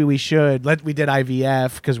 Oh, maybe we should. We did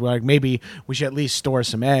IVF because we're like maybe we should at least store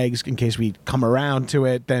some eggs in case we come around to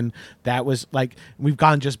it. Then that was like we've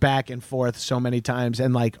gone just back and forth so many times,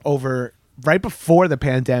 and like over. Right before the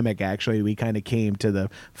pandemic, actually, we kind of came to the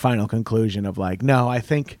final conclusion of like, no, I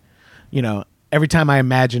think, you know. Every time I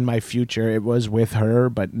imagined my future, it was with her,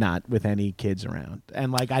 but not with any kids around.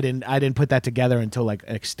 And like I didn't put that together until like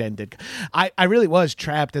extended. I really was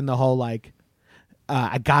trapped in the whole like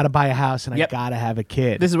I gotta buy a house and I gotta have a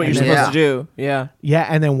kid. This is what you're supposed to do. Yeah. Yeah,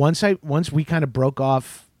 and then once we kind of broke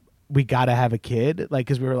off, we gotta have a kid, like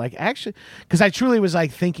because we were like actually because I truly was like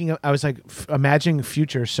thinking I was like imagining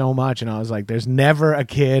future so much, and I was like there's never a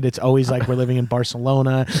kid. It's always like we're living in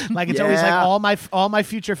Barcelona, like it's always like all my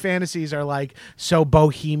future fantasies are like so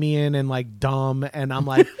bohemian and like dumb, and I'm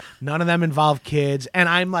like none of them involve kids, and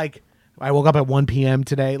I'm like I woke up at 1 p.m.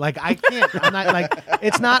 today, like I can't, I'm not like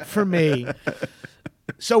it's not for me.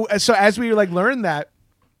 So as we like learned that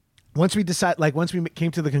once we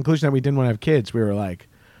came to the conclusion that we didn't want to have kids, we were like,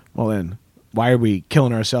 well, then why are we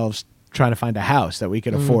killing ourselves trying to find a house that we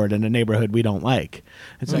could afford in a neighborhood we don't like?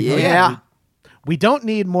 It's like, We don't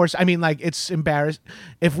need more. I mean, like, it's embarrassed.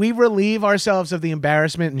 If we relieve ourselves of the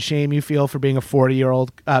embarrassment and shame you feel for being a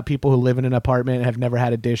 40-year-old people who live in an apartment and have never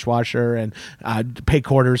had a dishwasher and pay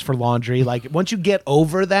quarters for laundry, like, once you get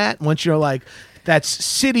over that, once you're like, that's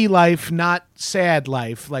city life, not sad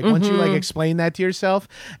life. Like, once you like explain that to yourself,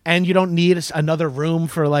 and you don't need another room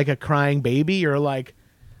for like a crying baby, you're like,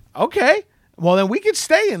 okay. Well, then we could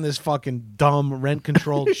stay in this fucking dumb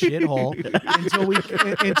rent-controlled shithole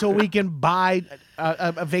until we can buy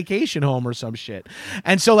a vacation home or some shit.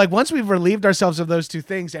 And so, like, once we've relieved ourselves of those two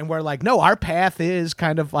things, and we're like, no, our path is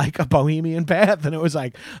kind of like a bohemian path, and it was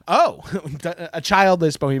like, oh, a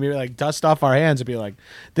childless bohemian, like, dust off our hands and be like,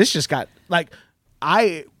 this just got like.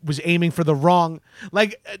 I was aiming for the wrong,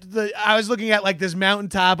 like, I was looking at like this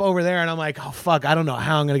mountaintop over there, and I'm like, oh fuck, I don't know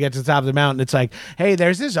how I'm gonna get to the top of the mountain. It's like, hey,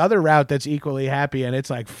 there's this other route that's equally happy, and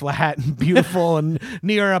it's like flat and beautiful and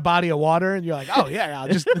near a body of water, and you're like, oh yeah,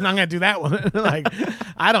 I'm gonna do that one. Like,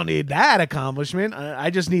 I don't need that accomplishment.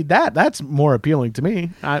 I just need that. That's more appealing to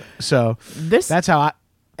me. That's how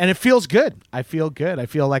and it feels good. I feel good. I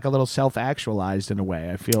feel like a little self-actualized in a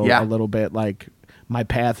way. I feel a little bit like my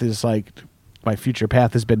path is like. My future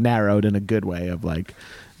path has been narrowed in a good way of like,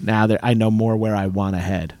 now that I know more where I want to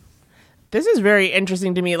head. This is very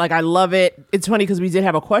interesting to me. Like, I love it. It's funny because we did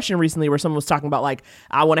have a question recently where someone was talking about like,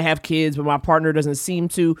 I want to have kids, but my partner doesn't seem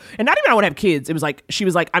to. And not even I want to have kids. It was like, she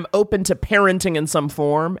was like, I'm open to parenting in some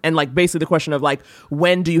form. And like, basically the question of like,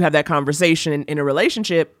 when do you have that conversation in a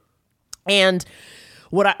relationship? And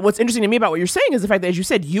what's interesting to me about what you're saying is the fact that, as you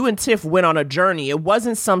said, you and Tiff went on a journey. It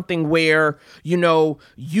wasn't something where, you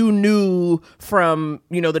knew from,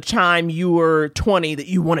 the time you were 20 that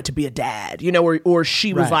you wanted to be a dad, or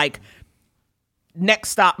she was like, next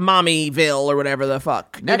stop Mommyville or whatever the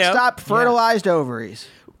fuck. Next stop fertilized ovaries.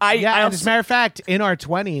 As a matter of fact, in our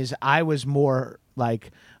 20s, I was more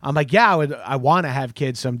like, I'm like, I want to have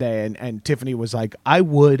kids someday. And Tiffany was like, I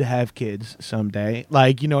would have kids someday.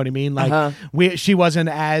 Like, you know what I mean? Like, she wasn't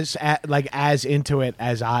as into it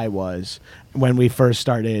as I was when we first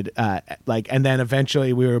started. And then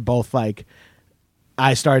eventually we were both like,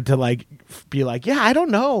 I started to like be like, I don't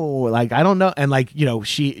know. Like, I don't know. And like,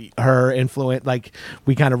 her influence, like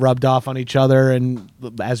we kind of rubbed off on each other, and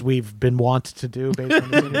as we've been wont to do based on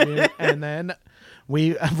this interview. And then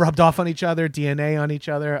we rubbed off on each other, DNA on each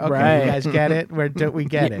other. Okay, you guys get it? We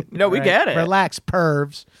get it. No, we get it. Relax,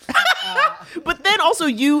 pervs. But then also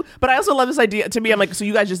but I also love this idea. To me, I'm like, so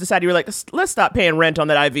you guys just decided, you were like, let's stop paying rent on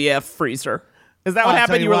that IVF freezer. Is that what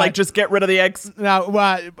happened? You were like, just get rid of the eggs? No,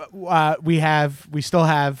 we still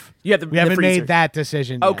have. We haven't made that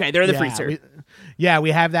decision yet. Okay, they're in the freezer.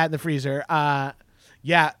 We have that in the freezer.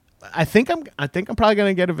 I think I'm probably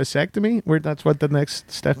gonna get a vasectomy. That's what the next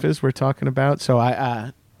step is we're talking about.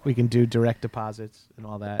 So we can do direct deposits and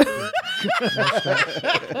all that.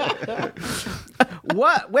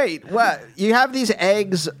 What? Wait, what? You have these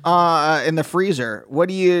eggs in the freezer.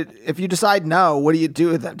 If you decide no, what do you do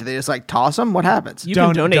with them? Do they just like toss them? What happens? You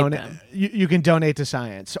can donate them. You can donate to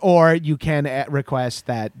science, or you can request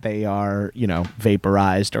that they are,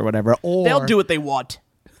 vaporized or whatever. Or they'll do what they want.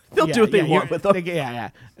 They'll do what they want with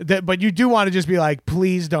them. But you do want to just be like,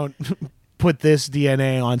 please don't put this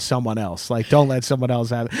DNA on someone else. Like, don't let someone else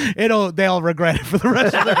have it. They'll regret it for the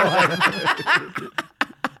rest of their life.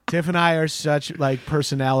 Tiff and I are such like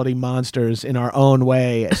personality monsters in our own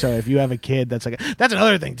way. So if you have a kid, that's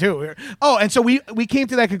another thing too. And so we came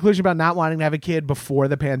to that conclusion about not wanting to have a kid before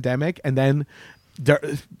the pandemic, and then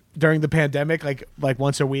during the pandemic, like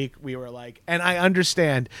once a week, we were like, and I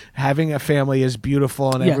understand having a family is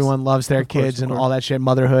beautiful and everyone loves their kids and all that shit.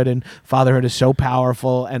 Motherhood and fatherhood is so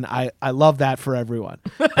powerful, and I love that for everyone.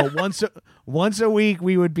 But once a week,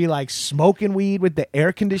 we would be like smoking weed with the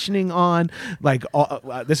air conditioning on. Like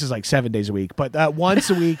this is like 7 days a week, but once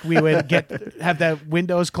a week we would have the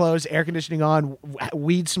windows closed, air conditioning on,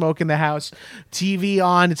 weed smoke in the house, TV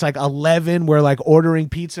on. It's like 11. We're like ordering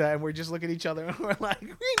pizza, and we're just looking at each other, and we're like,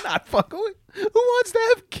 we're not fucking. Who wants to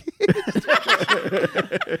have kids?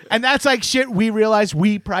 And that's like shit we realize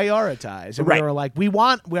we prioritize, and we were like, we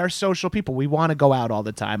are social people. We want to go out all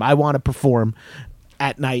the time. I want to perform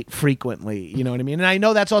at night frequently, you know what I mean? And I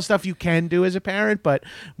know that's all stuff you can do as a parent, but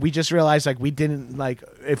we just realized like we didn't like,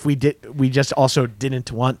 if we did, we just also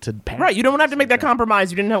didn't want to parent. Right, you don't want to have to make that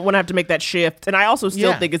compromise. You didn't want to have to make that shift. And I also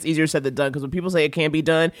still think it's easier said than done, because when people say it can't be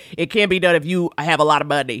done if you have a lot of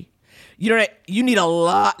money. You need a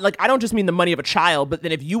lot. Like, I don't just mean the money of a child, but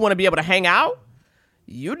then if you want to be able to hang out,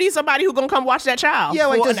 you need somebody who's gonna come watch that child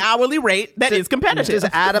like, for an hourly rate that is competitive. Does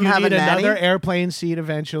Adam You have a need nanny? another airplane seat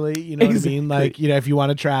eventually. You know what I mean? Like, you know, if you want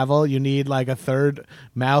to travel, you need like a third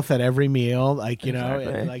mouth at every meal. Like, you know,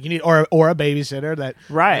 and, like you need or a babysitter that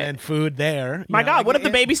and food there. My God, what if the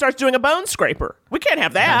baby starts doing a bone scraper? We can't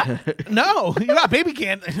have that. No, baby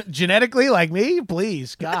can't genetically like me.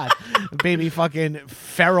 Please, God, baby, fucking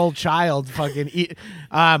feral child, fucking eat.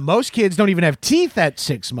 Most kids don't even have teeth at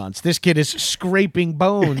 6 months. This kid is scraping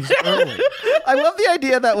bones early. I love the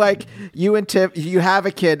idea that like you and Tiff, you have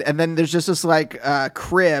a kid, and then there's just this like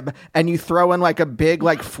crib, and you throw in like a big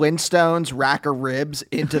like Flintstones rack of ribs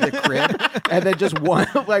into the crib, and then just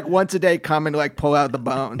once a day come and like pull out the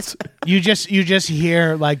bones. You just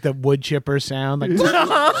hear like the wood chipper sound. Like,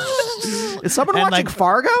 is someone watching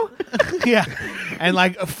Fargo? Yeah, and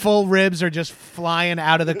like full ribs are just flying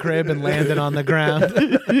out of the crib and landing on the ground,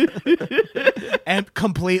 and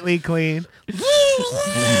completely clean.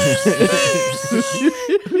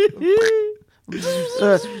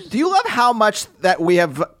 Do you love how much that we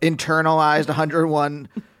have internalized 101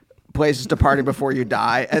 places to party before you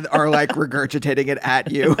die and are like regurgitating it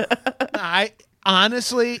at you?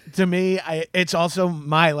 Honestly, to me, it's also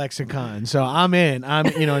my lexicon, so I'm in.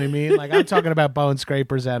 You know what I mean? Like, I'm talking about bone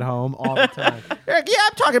scrapers at home all the time. Yeah,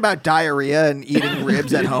 I'm talking about diarrhea and eating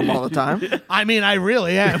ribs at home all the time. I mean, I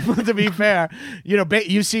really am. To be fair, you know,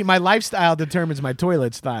 you see, my lifestyle determines my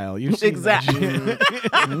toilet style. You see exactly.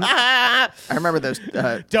 I remember those.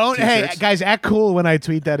 Don't hey guys, act cool when I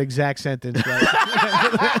tweet that exact sentence. Right?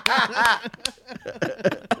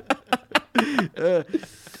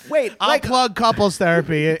 Wait, I'll plug couples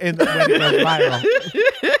therapy when it goes viral.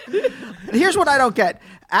 Here's what I don't get.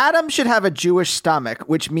 Adam should have a Jewish stomach,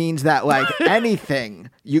 which means that like anything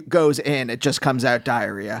goes in, it just comes out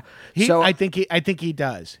diarrhea. I think he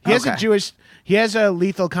does. He has a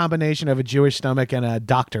lethal combination of a Jewish stomach and a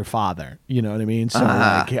doctor father. You know what I mean?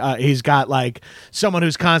 So he's got like someone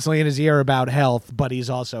who's constantly in his ear about health, but he's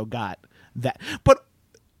also got that. But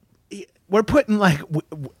we're putting like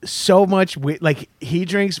so much like he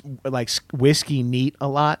drinks like whiskey neat a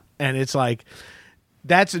lot, and it's like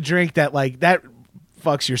that's a drink that like that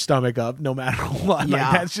fucks your stomach up no matter what. Yeah.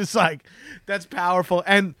 Like, that's just like that's powerful,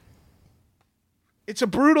 and it's a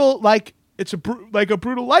brutal like a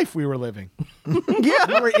brutal life we were living.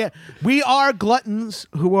 We are gluttons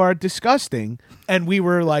who are disgusting, and we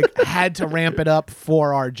were like had to ramp it up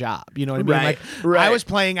for our job. You know what I mean? I was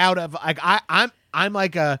playing out of like I'm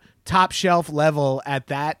like a top shelf level at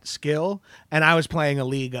that skill, and I was playing a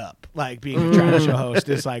league up, like being a trash show host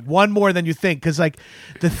is like one more than you think, because like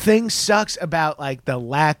the thing sucks about like the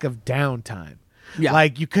lack of downtime,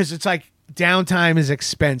 like because it's like downtime is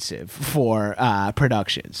expensive for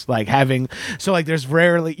productions, like having like there's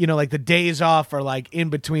rarely, you know, like the days off are like in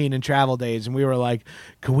between and travel days, and we were like,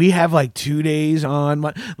 can we have like 2 days on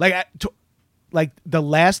like the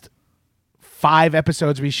last 5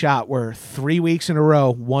 episodes we shot were 3 weeks in a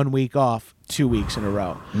row, 1 week off, 2 weeks in a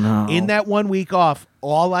row. No. In that 1 week off,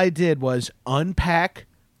 all I did was unpack,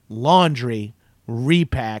 laundry,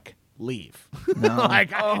 repack, leave. No.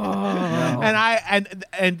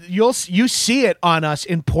 And you see it on us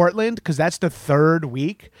in Portland, because that's the 3rd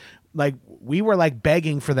week. Like we were like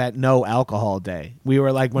begging for that no alcohol day. We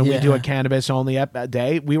were like when we do a cannabis only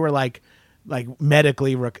day, we were like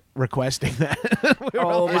medically requesting that.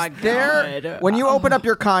 My God. When you open up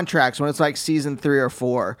your contracts, when it's like season 3 or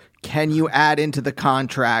 4, can you add into the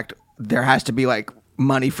contract there has to be like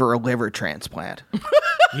money for a liver transplant?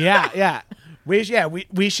 Yeah. We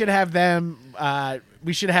should have them.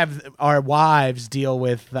 We should have our wives deal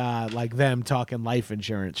with like them talking life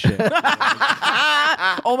insurance shit.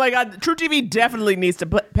 Oh my God, True TV definitely needs to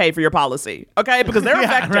pay for your policy, okay? Because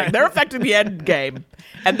they're affecting the end game,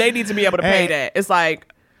 and they need to be able to pay that. It's like,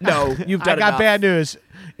 no, you've done got enough. bad news.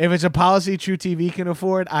 If it's a policy True TV can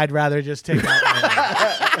afford, I'd rather just take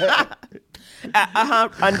out my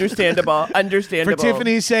Understandable. For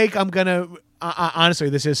Tiffany's sake, I'm gonna. Honestly,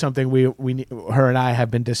 this is something her and I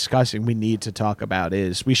have been discussing. We need to talk about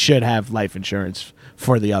is we should have life insurance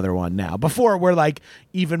for the other one now. Before we're like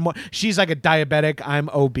even more. She's like a diabetic.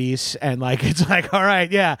 I'm obese, and like it's like, all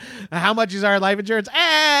right, yeah. How much is our life insurance?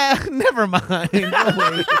 Never mind.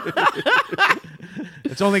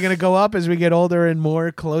 It's only going to go up as we get older and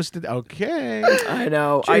more close to. Okay, I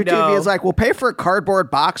know. True TV is like, we'll pay for a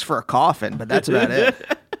cardboard box for a coffin, but that's about it.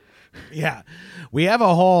 Yeah. We have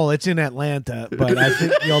a hole. It's in Atlanta, but I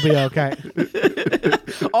think you'll be okay.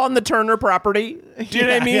 On the Turner property. Do you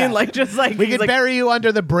know what I mean? Yeah. Like, just like we could bury you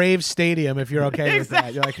under the Braves Stadium if you're okay with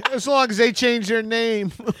that. You're like, as long as they change their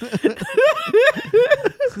name.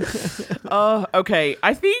 Okay.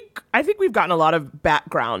 I think we've gotten a lot of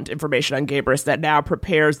background information on Gabrus that now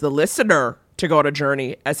prepares the listener to go on a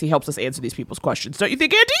journey as he helps us answer these people's questions. Don't you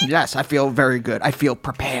think, Andy? Yes, I feel very good. I feel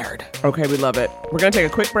prepared. Okay, we love it. We're going to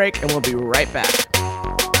take a quick break, and we'll be right back.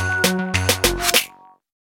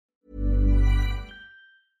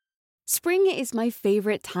 Spring is my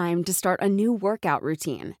favorite time to start a new workout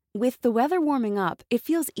routine. With the weather warming up, it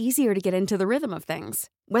feels easier to get into the rhythm of things.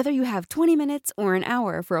 Whether you have 20 minutes or an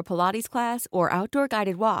hour for a Pilates class or outdoor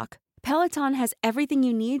guided walk, Peloton has everything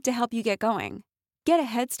you need to help you get going. Get a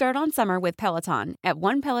head start on summer with Peloton at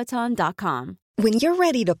onepeloton.com. When you're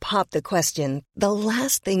ready to pop the question, the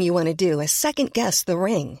last thing you want to do is second-guess the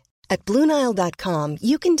ring. At BlueNile.com,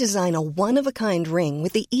 you can design a one-of-a-kind ring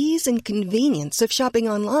with the ease and convenience of shopping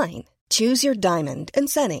online. Choose your diamond and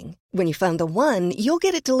setting. When you find the one, you'll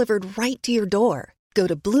get it delivered right to your door. Go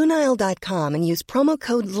to BlueNile.com and use promo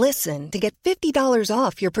code LISTEN to get $50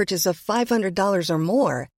 off your purchase of $500 or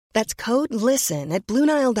more. That's code LISTEN at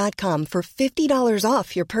BlueNile.com for $50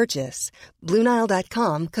 off your purchase.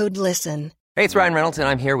 BlueNile.com, code LISTEN. Hey, it's Ryan Reynolds, and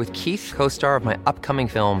I'm here with Keith, co-star of my upcoming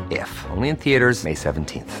film, If, only in theaters May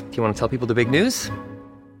 17th. Do you want to tell people the big news?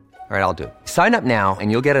 All right, I'll do it. Sign up now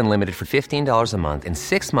and you'll get unlimited for $15 a month and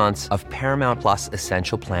 6 months of Paramount Plus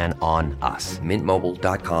Essential Plan on us.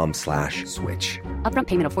 MintMobile.com/switch. Upfront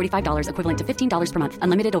payment of $45 equivalent to $15 per month.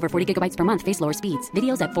 Unlimited over 40 gigabytes per month. Face lower speeds.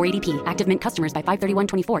 Videos at 480p. Active Mint customers by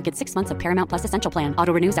 531.24 get 6 months of Paramount Plus Essential Plan.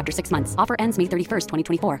 Auto renews after 6 months. Offer ends May 31st,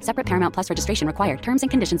 2024. Separate Paramount Plus registration required. Terms and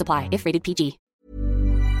conditions apply if rated PG.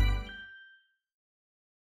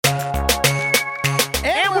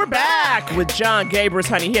 And we're back with John Gabrus,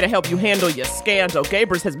 honey, here to help you handle your scandal.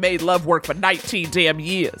 Gabrus has made love work for 19 damn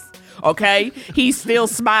years. Okay? He's still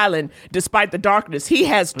smiling despite the darkness. He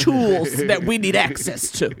has tools that we need access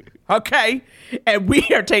to. Okay? And we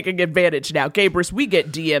are taking advantage now. Gabrus, we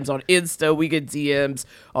get DMs on Insta. We get DMs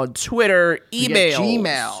on Twitter, emails.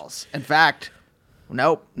 Gmails. In fact,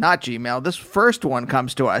 nope, not Gmail. This first one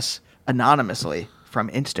comes to us anonymously from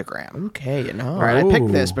Instagram. Okay, you know. All right, I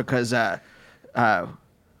picked this because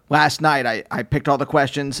last night I picked all the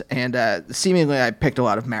questions, and seemingly I picked a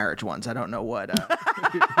lot of marriage ones. I don't know what.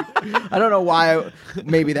 I don't know why.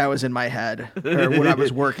 Maybe that was in my head or when I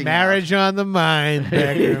was working. Marriage on the mind,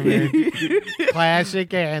 Beckerman.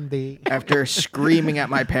 Classic Andy. After screaming at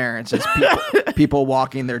my parents as people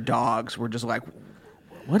walking their dogs were just like,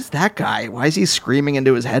 "What's that guy? Why is he screaming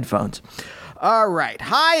into his headphones?" All right.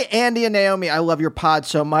 Hi, Andy and Naomi. I love your pod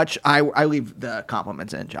so much. I leave the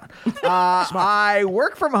compliments in, John. I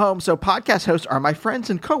work from home, so podcast hosts are my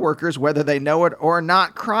friends and coworkers, whether they know it or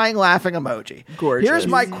not. Crying, laughing emoji. Gorgeous. Here's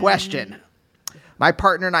my question. My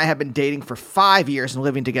partner and I have been dating for 5 years and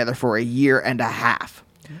living together for a year and a half.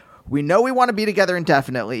 We know we want to be together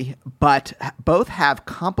indefinitely, but both have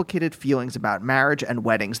complicated feelings about marriage and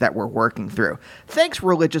weddings that we're working through. Thanks,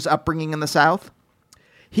 religious upbringing in the South.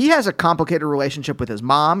 He has a complicated relationship with his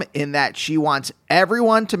mom in that she wants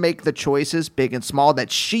everyone to make the choices, big and small, that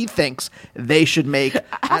she thinks they should make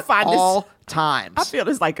at all times. I feel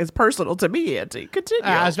it's personal to me, Andy. Continue.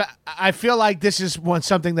 I feel like this is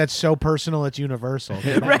something that's so personal it's universal.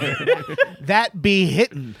 That be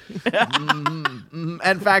hitting.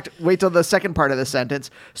 In fact, wait till the second part of the sentence.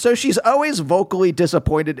 So she's always vocally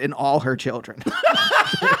disappointed in all her children.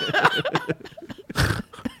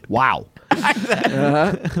 Wow.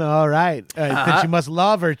 All right. Then she must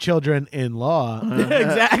love her children-in-law.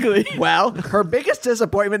 Exactly. Well, her biggest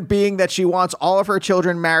disappointment being that she wants all of her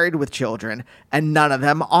children married with children, and none of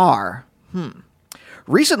them are.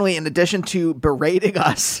 Recently, in addition to berating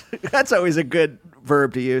us, that's always a good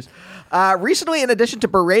verb to use. Recently, in addition to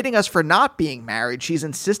berating us for not being married, she's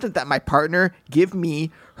insistent that my partner give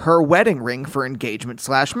me her wedding ring for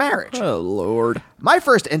engagement/marriage. Oh, Lord. My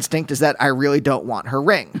first instinct is that I really don't want her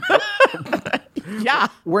ring. Yeah.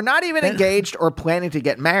 We're not even engaged or planning to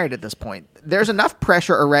get married at this point. There's enough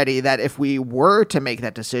pressure already that if we were to make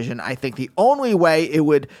that decision, I think the only way it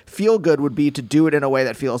would feel good would be to do it in a way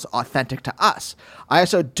that feels authentic to us. I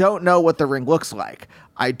also don't know what the ring looks like.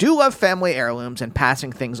 I do love family heirlooms and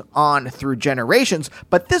passing things on through generations,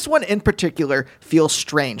 but this one in particular feels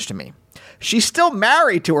strange to me. She's still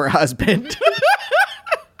married to her husband.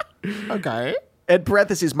 Okay. In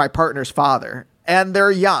parentheses, my partner's father. And they're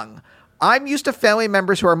young. I'm used to family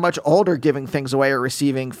members who are much older giving things away or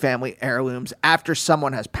receiving family heirlooms after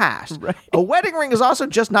someone has passed. Right. A wedding ring is also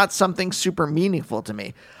just not something super meaningful to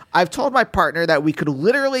me. I've told my partner that we could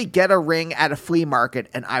literally get a ring at a flea market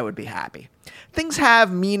and I would be happy. Things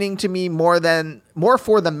have meaning to me more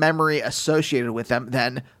for the memory associated with them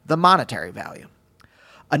than the monetary value.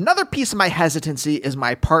 Another piece of my hesitancy is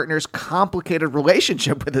my partner's complicated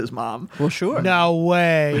relationship with his mom. Well, sure. No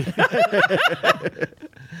way.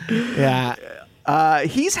 Yeah.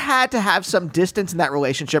 He's had to have some distance in that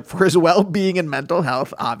relationship for his well-being and mental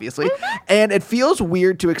health, obviously. And it feels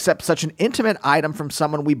weird to accept such an intimate item from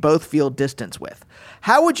someone we both feel distance with.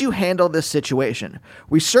 How would you handle this situation?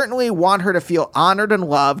 We certainly want her to feel honored and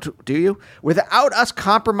loved, do you? Without us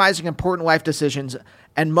compromising important life decisions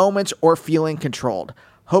and moments or feeling controlled.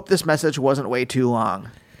 Hope this message wasn't way too long.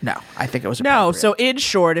 No, I think it was appropriate. No, so in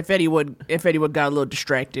short, if anyone got a little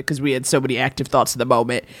distracted because we had so many active thoughts in the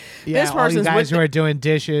moment, Yeah, this all you person's guys with who are doing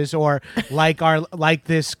dishes, or like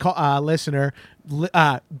this listener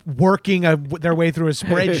working their way through a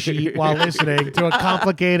spreadsheet while listening to a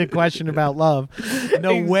complicated question about love.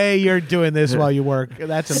 No way you're doing this while you work.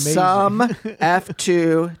 That's amazing. Some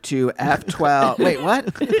F2 to F12. Wait,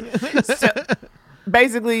 what? So,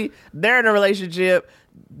 basically, they're in a relationship.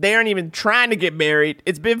 They aren't even trying to get married.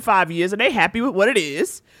 It's been 5 years, and they're happy with what it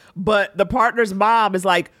is. But the partner's mom is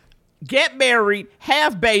like, get married,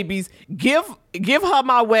 have babies, give her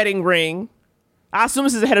my wedding ring. I assume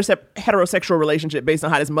this is a heterosexual relationship based on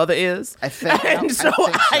how his mother is. I think so.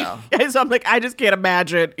 I'm like, I just can't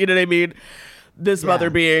imagine, you know what I mean, this mother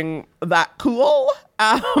being that cool.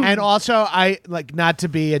 And also, I like, not to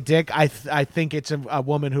be a dick, I think it's a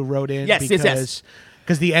woman who wrote in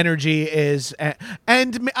because the energy is,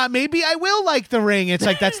 and maybe I will like the ring. It's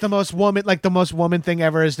like, that's the most woman thing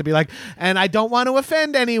ever, is to be like, and I don't want to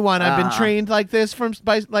offend anyone. I've been trained like this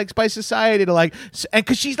by society to like, and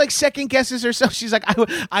because she's like second guesses herself. She's like,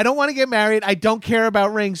 I don't want to get married. I don't care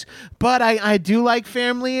about rings, but I do like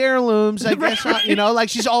family heirlooms. I guess, like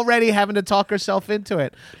she's already having to talk herself into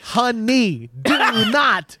it. Honey, do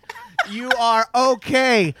not. You are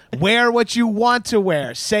okay. Wear what you want to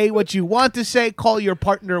wear. Say what you want to say. Call your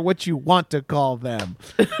partner what you want to call them.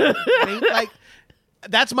 I mean, like,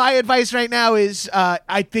 that's my advice right now is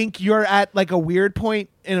I think you're at like a weird point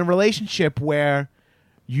in a relationship where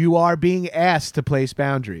you are being asked to place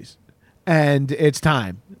boundaries. And it's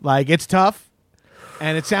time. Like, it's tough.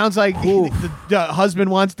 And it sounds like the husband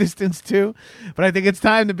wants distance too. But I think it's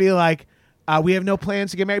time to be like, we have no plans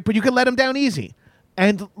to get married. But you can let him down easy.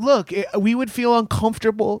 And look, we would feel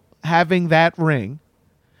uncomfortable having that ring.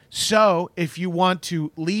 So if you want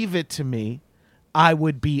to leave it to me, I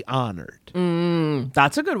would be honored.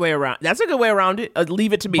 That's a good way around. It.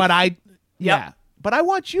 Leave it to me. But but I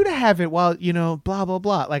want you to have it while, blah, blah,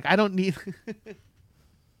 blah. Like, I don't need.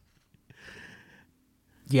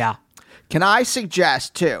 Yeah. Can I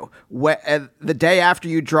suggest, too, the day after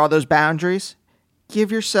you draw those boundaries,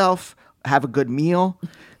 have a good meal.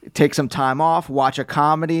 Take some time off, watch a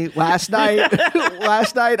comedy. Last night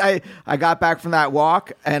I got back from that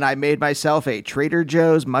walk and I made myself a Trader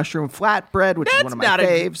Joe's mushroom flatbread, which is one of my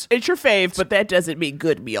faves. It's your fave, but that doesn't mean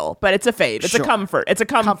good meal. But it's a fave. It's a comfort. It's a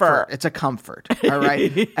comfort. It's a comfort. All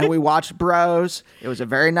right. And we watched Bros. It was a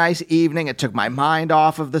very nice evening. It took my mind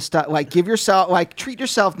off of the stuff. Like, treat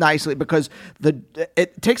yourself nicely, because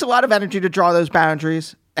it takes a lot of energy to draw those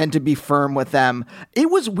boundaries and to be firm with them.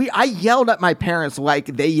 I yelled at my parents like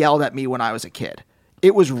they yelled at me when I was a kid.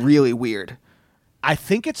 It was really weird. I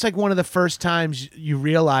think it's like one of the first times you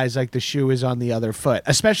realize like the shoe is on the other foot,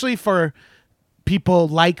 especially for people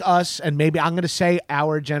like us, and maybe I'm going to say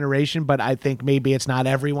our generation, but I think maybe it's not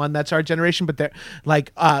everyone that's our generation, but they're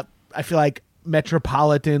like, I feel like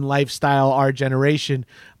metropolitan lifestyle, our generation,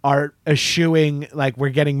 are eschewing like we're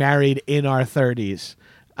getting married in our 30s.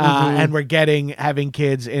 And we're having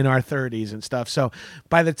kids in our 30s and stuff. So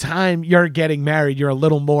by the time you're getting married, you're a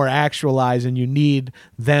little more actualized and you need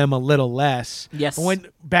them a little less. Yes. When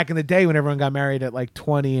back in the day, when everyone got married at like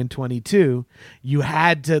 20 and 22, you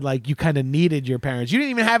had to you kind of needed your parents. You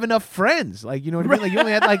didn't even have enough friends. Like, you know what I mean? Like, you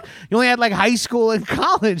only had like high school and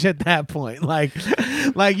college at that point. Like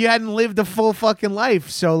you hadn't lived a full fucking life.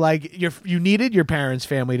 So like you needed your parents'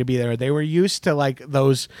 family to be there. They were used to like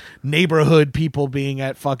those neighborhood people being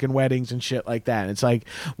at fucking weddings and shit like that. And it's like,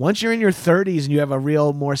 once you're in your 30s and you have a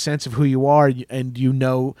real more sense of who you are, and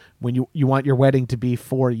when you want your wedding to be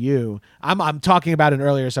for you. I'm talking about an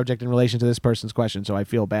earlier subject in relation to this person's question, so I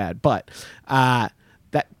feel bad. But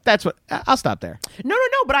that's what I'll stop there. No,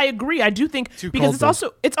 but I agree. I do think because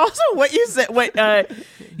it's also what you said. What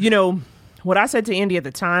what I said to Andy at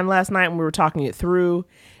the time last night when we were talking it through,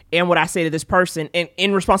 and what I say to this person, and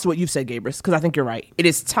in response to what you've said, Gabriel, because I think you're right. It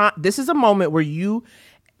is time. This is a moment where you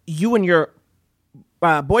and your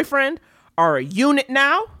boyfriend are a unit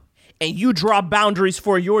now, and you draw boundaries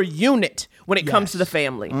for your unit. when it comes to the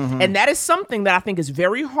family. And that is something that I think is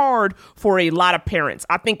very hard for a lot of parents.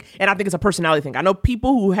 I think it's a personality thing. I know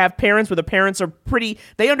people who have parents where the parents are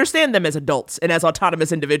they understand them as adults and as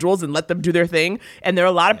autonomous individuals and let them do their thing. And there are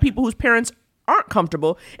a lot of people whose parents aren't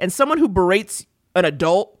comfortable. And someone who berates an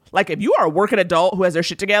adult, like if you are a working adult who has their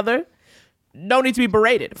shit together, no need to be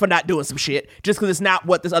berated for not doing some shit just because it's not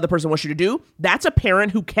what this other person wants you to do. That's a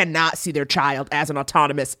parent who cannot see their child as an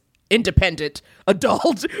autonomous, independent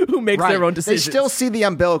adult who makes their own decisions. They still see the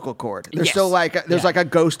umbilical cord. There's still like there's like a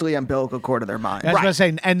ghostly umbilical cord in their mind. I was going to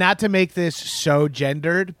say, and not to make this so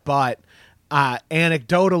gendered, but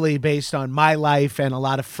anecdotally, based on my life and a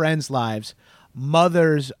lot of friends' lives,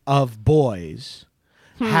 mothers of boys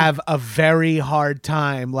have a very hard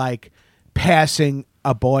time like passing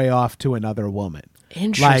a boy off to another woman.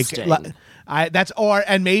 Interesting.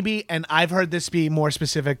 And I've heard this be more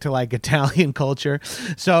specific to like Italian culture,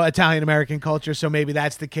 so Italian American culture. So maybe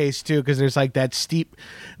that's the case too, because there's like that steep,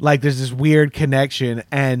 like there's this weird connection.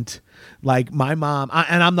 And like my mom,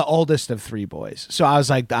 and I'm the oldest of 3 boys, so I was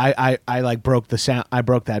like, I like broke the sound, I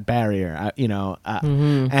broke that barrier, and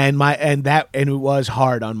it was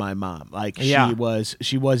hard on my mom. Like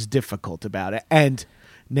she was difficult about it. And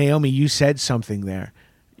Naomi, you said something there.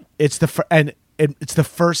 It's the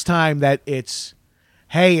first time that it's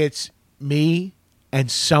me and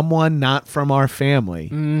someone not from our family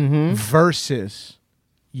versus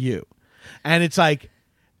you. And it's like,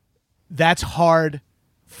 that's hard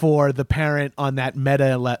for the parent on that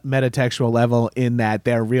metatextual level, in that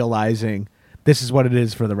they're realizing this is what it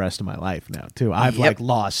is for the rest of my life now too. And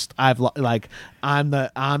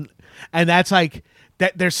that's like,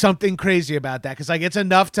 that there's something crazy about that, because like it's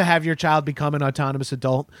enough to have your child become an autonomous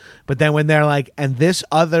adult, but then when they're like, and this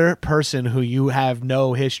other person who you have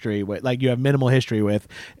no history with, like you have minimal history with,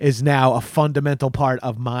 is now a fundamental part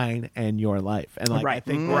of mine and your life. And like I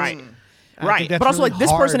think but also really like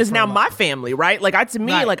this person is now hard my family, right? Like to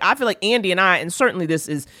me, like I feel like Andy and I, and certainly this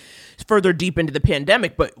is further deep into the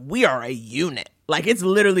pandemic, but we are a unit. Like it's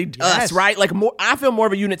literally us, right? Like I feel more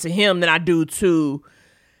of a unit to him than I do to.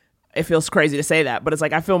 It feels crazy to say that, but it's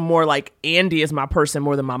like I feel more like Andy is my person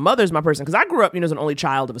more than my mother's my person, because I grew up, as an only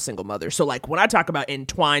child of a single mother. So like when I talk about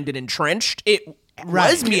entwined and entrenched, it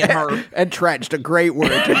was me and her. Entrenched, a great word.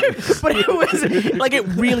 But it was like, it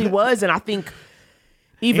really was, and I think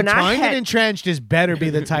even Entwined and Entrenched is better be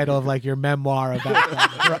the title of like your memoir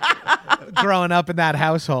about growing up in that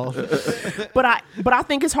household. But I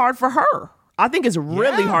think it's hard for her. I think it's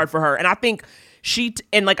really hard for her, and I think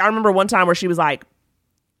and like I remember one time where she was like,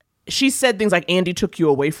 she said things like, Andy took you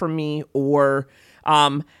away from me, or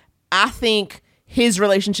I think his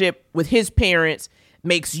relationship with his parents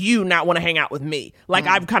makes you not want to hang out with me. Like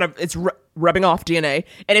I've kind of, it's rubbing off DNA.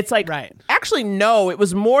 And it's like, actually, no, it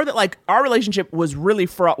was more that like our relationship was really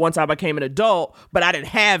fraught once I became an adult, but I didn't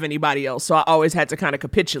have anybody else. So I always had to kind of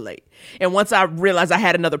capitulate. And once I realized I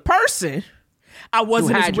had another person, I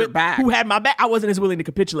wasn't who had my back, I wasn't as willing to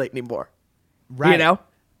capitulate anymore. Right.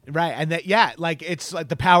 Right, and that like it's like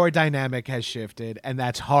the power dynamic has shifted, and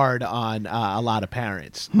that's hard on a lot of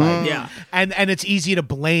parents. Like, and it's easy to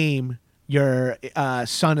blame your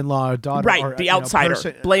son-in-law or daughter, right? Or, the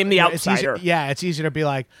outsider, blame the outsider. It's easier to be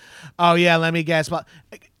like, oh yeah, let me guess. But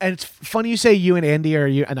and it's funny you say you and Andy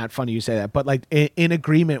are not funny you say that, but like in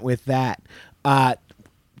agreement with that.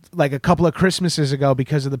 Like a couple of Christmases ago,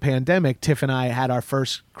 because of the pandemic, Tiff and I had our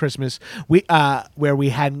first Christmas where we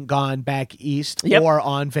hadn't gone back east or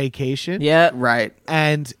on vacation. Yeah, right.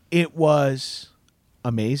 And it was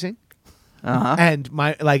amazing. And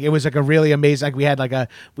it was like a really amazing. Like we had like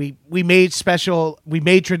we made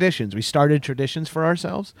traditions. We started traditions for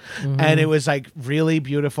ourselves, and it was like really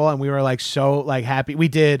beautiful. And we were like so like happy. We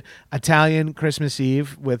did Italian Christmas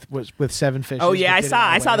Eve with 7 fishes. Oh yeah,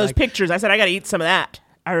 I saw those pictures. I said I got to eat some of that.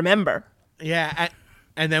 I remember. Yeah,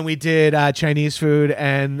 and then we did Chinese food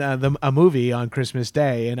and a movie on Christmas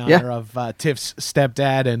Day in honor of Tiff's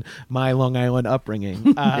stepdad and my Long Island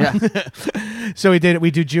upbringing. So we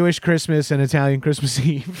do Jewish Christmas and Italian Christmas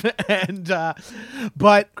Eve, and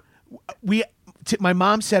but my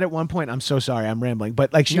mom said at one point, I'm so sorry, I'm rambling,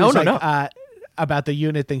 but like she was about the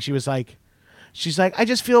unit thing. She's like, I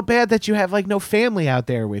just feel bad that you have like no family out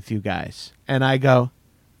there with you guys, and I go,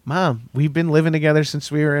 Mom, we've been living together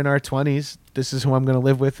since we were in our 20s. This is who I'm going to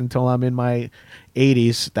live with until I'm in my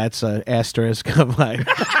 80s. That's an asterisk. I'm like,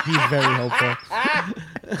 he's very hopeful.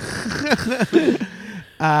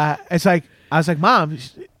 It's like, I was like, Mom,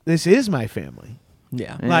 this is my family.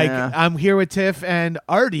 Yeah. Like, I'm here with Tiff and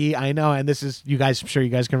Artie, I know, and this is, I'm sure you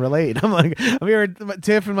guys can relate. I'm like, I'm here with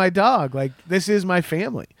Tiff and my dog. Like, this is my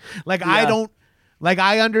family. Like, I don't, Like,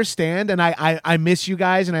 I understand, and I miss you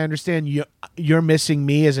guys, and I understand you're missing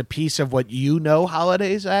me as a piece of what you know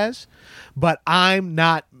holidays as, but I'm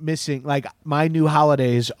not missing. Like, my new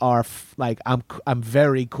holidays are I'm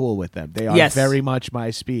very cool with them. They are very much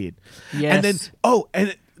my speed. Yes. And then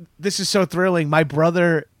and this is so thrilling. My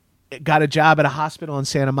brother got a job at a hospital in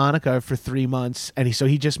Santa Monica for 3 months, and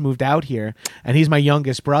he just moved out here, and he's my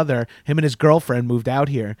youngest brother. Him and his girlfriend moved out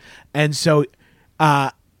here, and so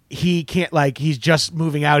he can't, like, he's just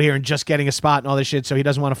moving out here and just getting a spot and all this shit, so he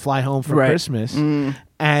doesn't want to fly home for Christmas.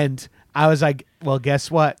 And I was like, well,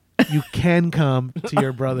 guess what? You can come to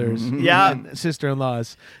your brother's and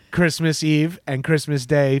sister-in-law's Christmas Eve and Christmas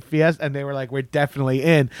Day fiesta, and they were like, we're definitely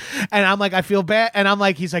in. And I'm like, I feel bad. And I'm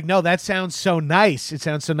like, he's like, no, that sounds so nice. It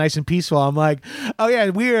sounds so nice and peaceful. I'm like, oh yeah,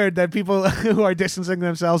 weird that people who are distancing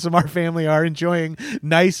themselves from our family are looking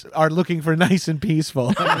for nice and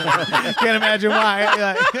peaceful. Can't imagine why.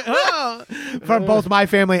 Like, from both my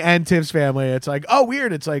family and Tiv's family, it's like, oh,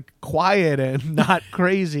 weird. It's like quiet and not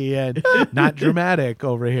crazy and not dramatic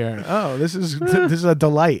over here. Oh, this is a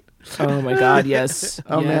delight. Oh my God, yes.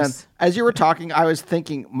 Man. As you were talking, I was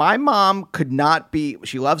thinking my mom could not be,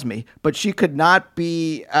 she loves me, but she could not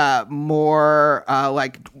be more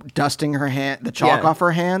like dusting the chalk off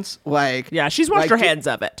her hands. Like, yeah, she's washed her hands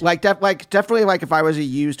of it. Definitely like if I was a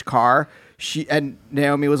used car, and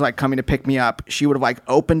Naomi was like coming to pick me up, she would have like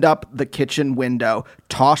opened up the kitchen window,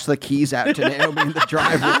 tossed the keys out to Naomi in the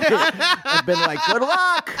driveway, and been like, good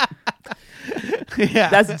luck. Yeah,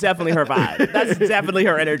 that's definitely her vibe. That's definitely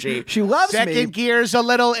her energy. She loves me. Second gear's a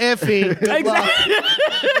little iffy.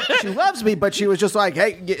 Exactly. She loves me, but she was just like,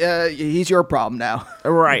 hey, he's your problem now.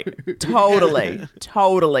 Right. Totally.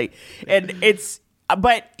 Totally. And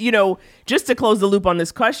but just to close the loop on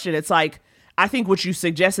this question, it's like, I think what you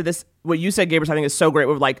suggested, what you said, Gabriel, I think is so great.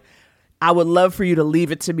 With like, I would love for you to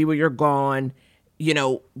leave it to me when you're gone.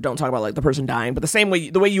 Don't talk about like the person dying, but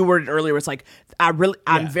the way you worded earlier, it's like,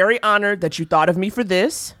 I'm very honored that you thought of me for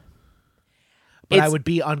this. But I would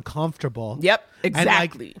be uncomfortable. Yep,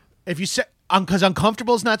 exactly. And like, if you say, because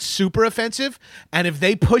uncomfortable is not super offensive, and if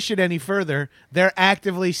they push it any further, they're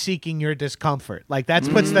actively seeking your discomfort. Like, that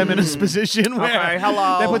puts them in a position where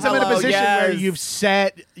that puts them in a position where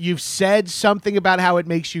you've said something about how it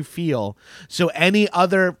makes you feel. So any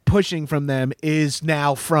other pushing from them is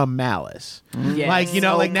now from malice. Yes. Like,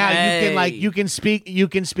 like now you can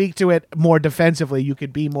speak to it more defensively. You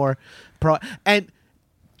could be more pro. And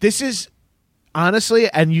this is. Honestly,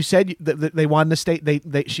 and you said that they wanted to stay.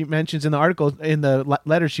 She mentions in the article, in the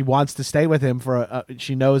letter, she wants to stay with him for.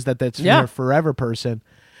 She knows that that's her forever person.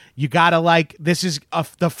 You gotta this is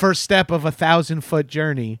the first step of 1,000-foot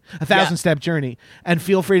journey, 1,000-step journey, and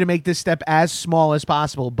feel free to make this step as small as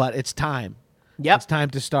possible. But it's time. Yep, it's time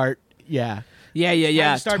to start. Yeah.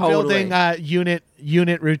 Start totally. building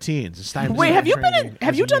unit routines. It's time. Wait, have you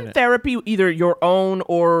done therapy, either your own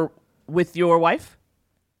or with your wife?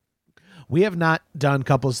 We have not done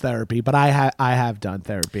couples therapy, but I have done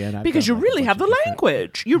therapy, and because you really have the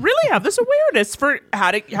language, you really have this awareness for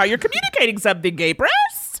how you're communicating something, Gabriel.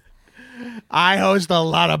 I host a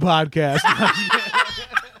lot of podcasts,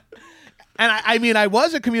 and I mean I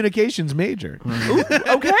was a communications major. Ooh,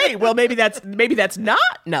 okay, well maybe that's not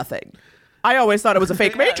nothing. I always thought it was a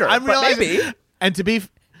fake major. I'm realizing, maybe. And to be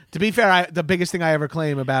fair, the biggest thing I ever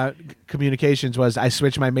claim about communications was I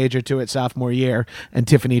switched my major to it sophomore year, and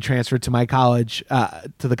Tiffany transferred to my college,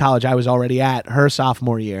 to the college I was already at her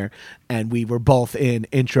sophomore year, and we were both in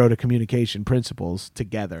Intro to Communication Principles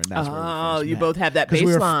together. And that's where we first you met. both have that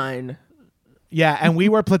baseline. Yeah, and we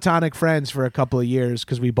were platonic friends for a couple of years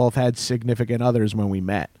because we both had significant others when we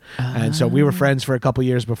met. And so we were friends for a couple of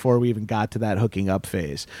years before we even got to that hooking up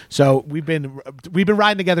phase. So we've been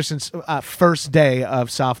riding together since first day of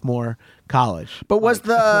sophomore college. But was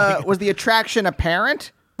the attraction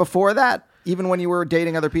apparent before that, even when you were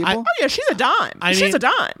dating other people? She's a dime. She's a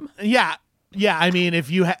dime. Yeah. Yeah, I mean,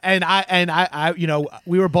 if you and I,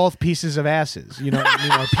 we were both pieces of asses.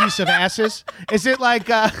 Piece of asses. Is it like,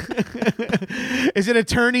 is it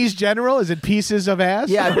attorneys general? Is it pieces of ass?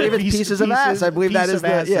 Yeah, I believe it's pieces of ass. I believe that is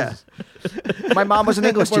the yeah. My mom was an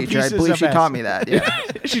English teacher. I believe she taught me that. Yeah,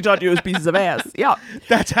 she taught you it was pieces of ass. Yeah,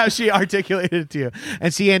 that's how she articulated it to you.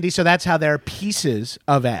 And see, Andy, so that's how they're pieces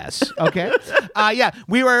of ass. Okay. Yeah,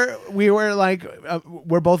 we were like,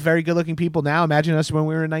 we're both very good looking people now. Imagine us when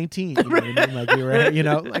we were 19. You know what I mean? Like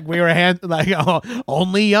we were,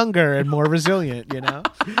 only younger and more resilient. And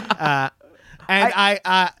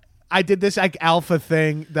I did this like alpha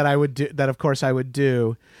thing that I would do. That of course I would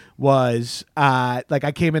do was like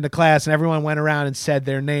I came into class and everyone went around and said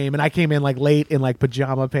their name, and I came in like late in like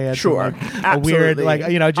pajama pants. Sure, and, like, a weird like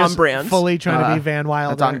just on brand. fully trying to be Van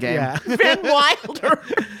Wilder. That's on game. Yeah. Van Wilder.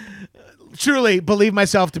 Truly believe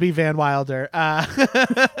myself to be Van Wilder.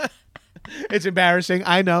 It's embarrassing.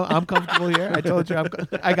 I know. I'm comfortable here. I told you.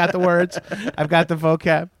 I got the words. I've got the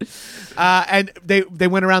vocab. And they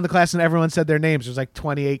went around the class and everyone said their names. There was like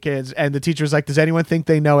 28 kids, and the teacher was like, "Does anyone think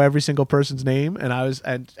they know every single person's name?" And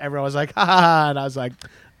everyone was like, "Ha ha ha!" And I was like,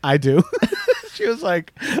 "I do." She was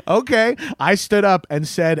like, "Okay." I stood up and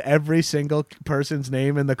said every single person's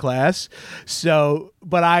name in the class.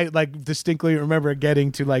 But I like distinctly remember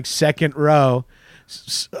getting to like second row.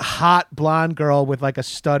 Hot blonde girl with like a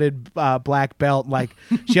studded black belt, like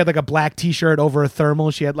she had like a black t-shirt over a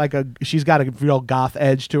thermal. She's got a real goth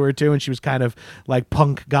edge to her too, and she was kind of like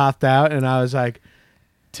punk gothed out. And I was like,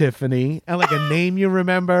 Tiffany, and like a name you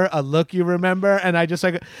remember, a look you remember, and I just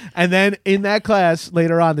like, and then in that class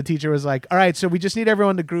later on, the teacher was like, "All right, so we just need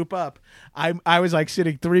everyone to group up." I was like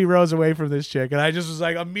sitting 3 rows away from this chick, and I just was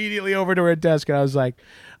like immediately over to her desk, and I was like,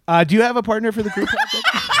 "Do you have a partner for the group project?"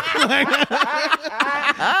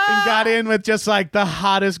 And got in with just like the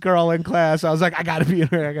hottest girl in class. I was like, I gotta be in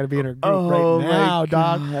her group right now,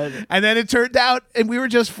 dog. And then it turned out, and we were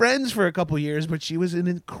just friends for a couple years, but she was an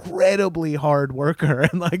incredibly hard worker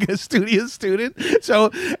and like a studious student.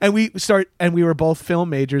 So, and we were both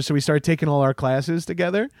film majors, so we started taking all our classes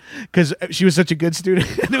together because she was such a good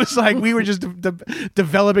student. And it was like we were just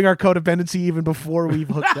developing our codependency even before we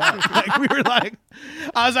hooked up. Like we were like,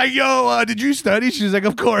 I was like, "Yo, did you study?" She was like,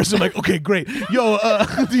 "Of course." I'm like, "Okay, great. Yo,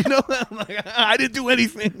 do you know?" I'm like, "I didn't do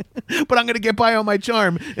anything, but I'm gonna get by on my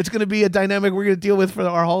charm. It's gonna be a dynamic we're gonna deal with for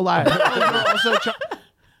our whole life."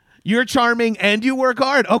 You're charming and you work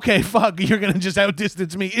hard. Okay, fuck. You're gonna just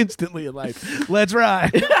outdistance me instantly in life. Let's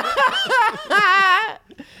ride.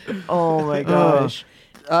 Oh my gosh.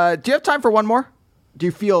 Do you have time for one more? Do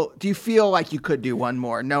you feel like you could do one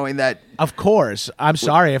more, knowing that? Of course. I'm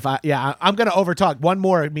sorry if I'm going to overtalk. One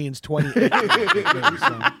more means 28.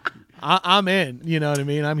 So I'm in. You know what I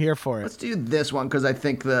mean? I'm here for it. Let's do this one because I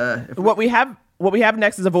think what we have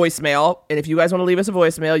next is a voicemail, and if you guys want to leave us a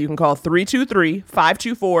voicemail, you can call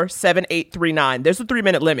 323-524-7839. There's a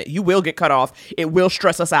 3-minute limit. You will get cut off. It will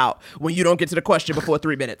stress us out when you don't get to the question before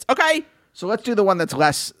 3 minutes. Okay? So let's do the one that's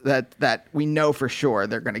less that we know for sure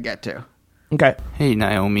they're going to get to. Okay. Hey,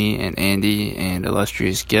 Naomi and Andy and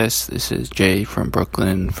illustrious guests. This is Jay from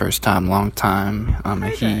Brooklyn. First time, long time. I'm a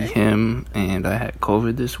him, and I had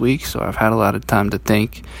COVID this week, so I've had a lot of time to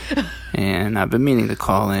think. And I've been meaning to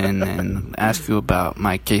call in and ask you about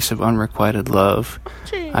my case of unrequited love.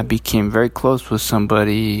 I became very close with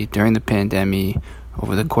somebody during the pandemic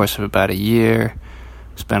over the course of about a year.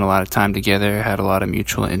 Spent a lot of time together, had a lot of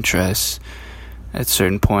mutual interests. At a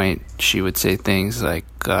certain point, she would say things like,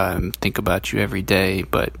 think about you every day,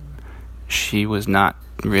 but she was not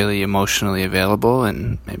really emotionally available,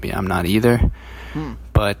 and maybe I'm not either.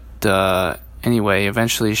 But anyway,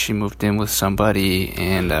 eventually she moved in with somebody,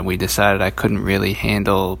 and we decided I couldn't really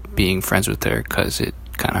handle being friends with her because it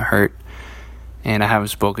kind of hurt. And I haven't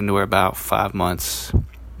spoken to her about 5 months,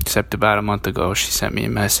 except about a month ago she sent me a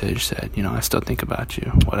message, said, I still think about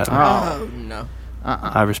you, whatever. Oh, no.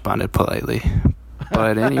 I responded politely.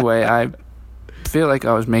 But anyway, I feel like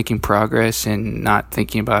I was making progress in not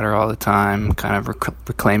thinking about her all the time, kind of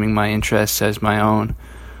reclaiming my interests as my own.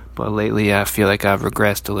 But lately I feel like I've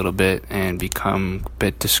regressed a little bit and become a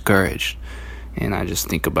bit discouraged. And I just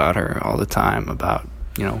think about her all the time, about,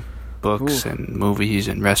 books and movies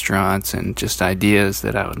and restaurants and just ideas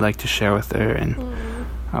that I would like to share with her. And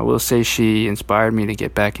I will say she inspired me to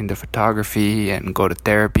get back into photography and go to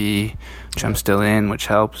therapy, which I'm still in, which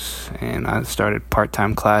helps. And I started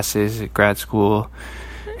part-time classes at grad school,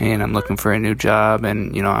 and I'm looking for a new job,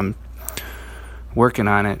 and, I'm working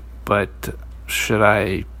on it. But should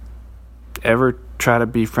I ever try to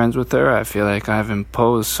be friends with her? I feel like I've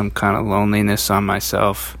imposed some kind of loneliness on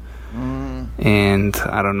myself, and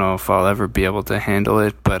I don't know if I'll ever be able to handle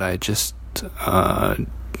it, but I just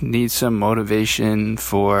need some motivation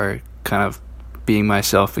for kind of being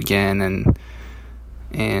myself again and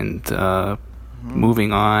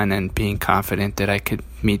moving on and being confident that I could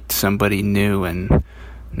meet somebody new and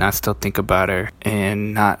not still think about her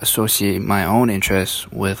and not associate my own interests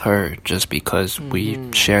with her just because we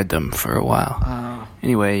shared them for a while.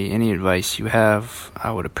 Anyway, any advice you have, I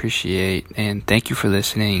would appreciate. And thank you for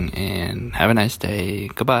listening, and have a nice day.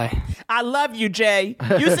 Goodbye. I love you, Jay.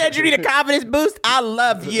 You said you need a confidence boost. I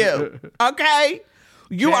love you. Okay?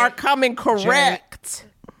 You are coming correct.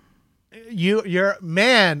 You're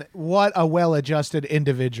man, what a well-adjusted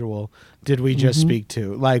individual did we just speak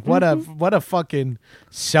to? Like what a fucking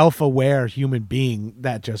self-aware human being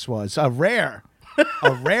that just was. A rare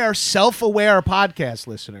self-aware podcast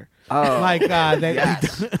listener. Oh. Like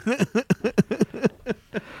Yes.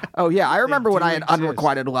 Oh yeah, I remember when I had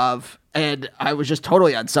unrequited love and I was just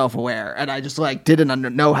totally unself-aware and I just like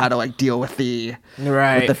didn't know how to like deal with the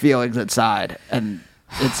feelings inside. And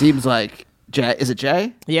it seems like Jay, is it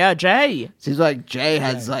Jay? Yeah, Jay. Seems like Jay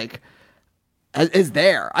has is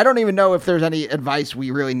there. I don't even know if there's any advice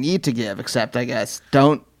we really need to give, except I guess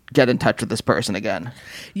don't get in touch with this person again.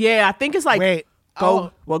 Yeah, I think it's like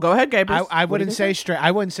go ahead, Gabriel. I wouldn't say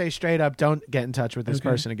straight up don't get in touch with this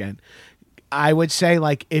person again. I would say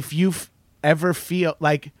like if you ever feel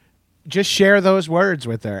like just share those words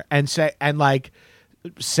with her and say like,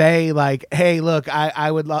 hey, look,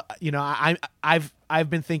 I would love, you know, I've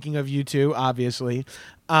been thinking of you too, obviously.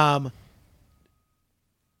 I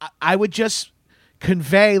would just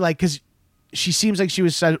convey, like, because she seems like she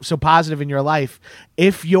was so positive in your life.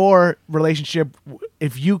 If your relationship,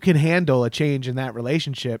 if you can handle a change in that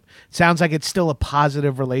relationship, it sounds like it's still a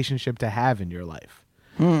positive relationship to have in your life.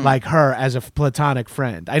 Like her as a platonic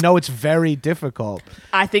friend. I know it's very difficult.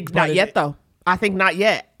 I think not yet, though. I think not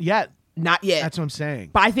yet. Not yet. That's what I'm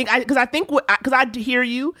saying. But because I hear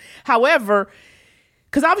you. However,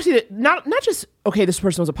 because obviously not just this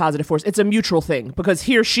person was a positive force. It's a mutual thing because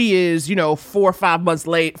here she is, 4 months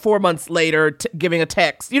later giving a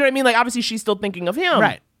text. You know what I mean? Like obviously she's still thinking of him.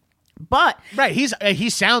 Right. But he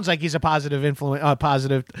sounds like he's a positive influence,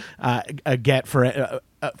 get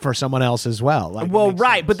for someone else as well. Like,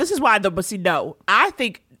 right. But this is why I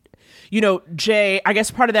think, Jay, I guess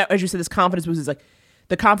part of that, as you said, this confidence boost is like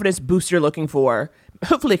the confidence boost you're looking for.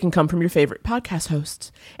 Hopefully it can come from your favorite podcast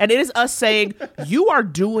hosts. And it is us saying you are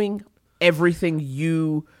doing everything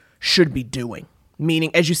you should be doing.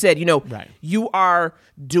 Meaning, as you said, you are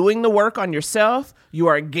doing the work on yourself. You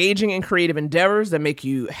are engaging in creative endeavors that make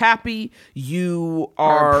you happy. You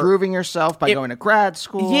are improving yourself by going to grad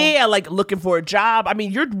school. Yeah, like looking for a job. I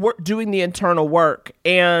mean, you're doing the internal work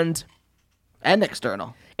and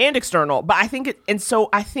external. But I think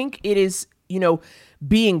I think it is,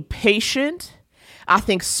 being patient. I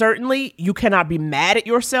think certainly you cannot be mad at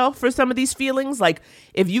yourself for some of these feelings. Like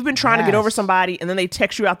if you've been trying to get over somebody and then they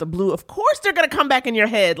text you out the blue, of course they're going to come back in your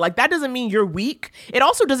head. Like that doesn't mean you're weak. It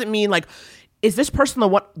also doesn't mean like, is this person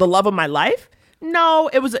the love of my life? No,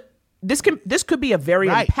 this could be a very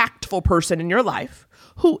impactful person in your life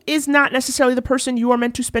who is not necessarily the person you are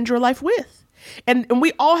meant to spend your life with. And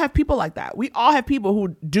we all have people like that. We all have people who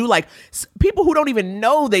do people who don't even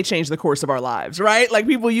know they changed the course of our lives, right? Like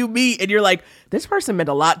people you meet and you're like, this person meant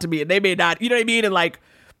a lot to me and they may not, you know what I mean? And like,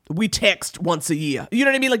 we text once a year. You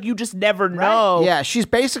know what I mean? Like you just never know. Yeah, she's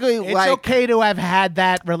basically it's okay to have had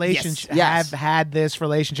that relationship, have had this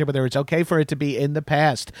relationship with her. It's okay for it to be in the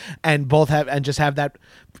past and just have that,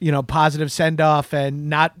 positive send off and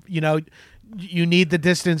not, you need the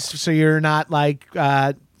distance so you're not like,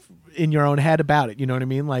 in your own head about it, you know what I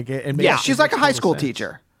mean? Like, she's like a high school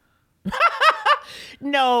teacher.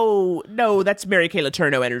 No, that's Mary Kay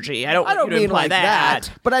Letourneau energy. I don't mean like that.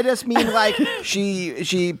 But I just mean like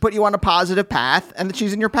she put you on a positive path, and that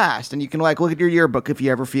she's in your past, and you can like look at your yearbook if you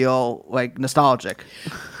ever feel like nostalgic.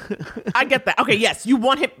 I get that. Okay, yes, you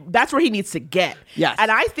want him. That's where he needs to get. Yes, and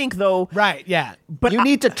I think though, right? Yeah, but you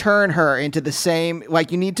need to turn her into the same.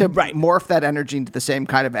 Like you need to morph that energy into the same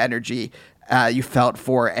kind of energy you felt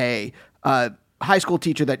for a high school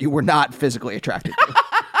teacher that you were not physically attracted to.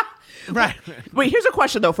 Right. Wait, here's a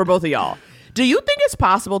question though for both of y'all. Do you think it's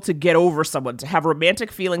possible to get over someone, to have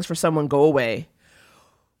romantic feelings for someone go away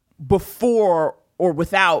before or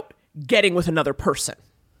without getting with another person?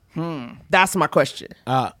 That's my question.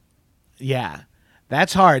 Yeah.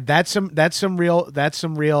 That's hard. That's some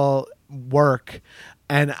real work.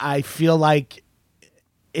 And I feel like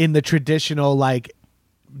in the traditional like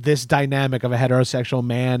this dynamic of a heterosexual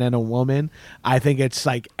man and a woman, I think it's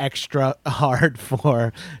like extra hard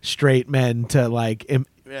for straight men to like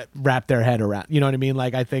wrap their head around. You know what I mean?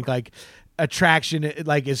 Like I think like attraction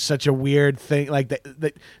like is such a weird thing. Like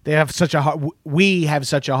they have we have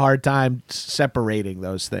such a hard time separating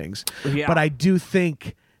those things. Yeah. But I do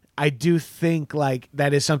think like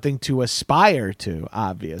that is something to aspire to,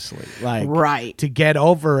 obviously. Like to get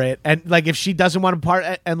over it. And like if she doesn't want to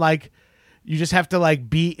part and like you just have to like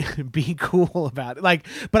be cool about it. Like,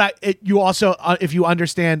 but you also if you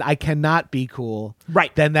understand I cannot be cool,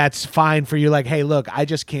 right? Then that's fine for you. Like, hey, look, I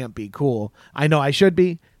just can't be cool. I know I should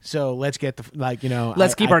be. So let's get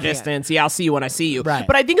let's keep our distance. Yeah, I'll see you when I see you. Right.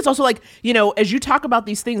 But I think it's also like as you talk about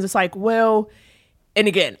these things, it's like, well, and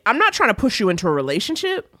again, I'm not trying to push you into a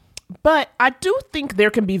relationship, but I do think there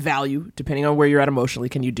can be value, depending on where you're at emotionally,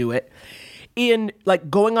 can you do it, in like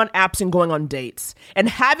going on apps and going on dates and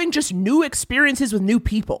having just new experiences with new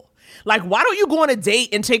people. Like, why don't you go on a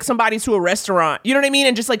date and take somebody to a restaurant? You know what I mean?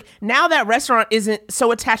 And just like, now that restaurant isn't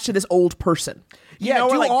so attached to this old person. You know,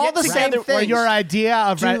 do or like all the same things. Or your idea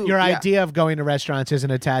of idea of going to restaurants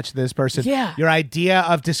isn't attached to this person. Yeah. Your idea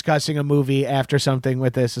of discussing a movie after something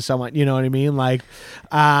with this is someone, you know what I mean? Like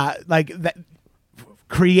that.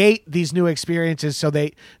 Create these new experiences so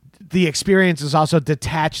the experiences also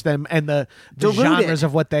detach them and the genres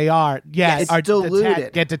of what they are. Yes, are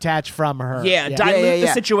diluted. Get detached from her. Yeah, dilute the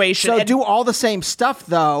situation. So and do all the same stuff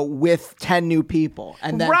though with 10 new people,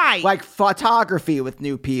 and then like photography with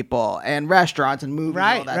new people and restaurants and movies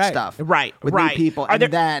and all that stuff. With new people, and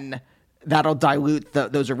then that'll dilute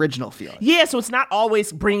those original feelings. Yeah, so it's not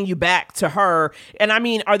always bringing you back to her. And I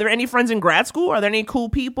mean, are there any friends in grad school? Are there any cool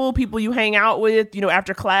people you hang out with, you know,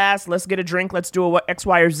 after class? Let's get a drink. Let's do a X,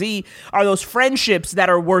 Y, or Z. Are those friendships that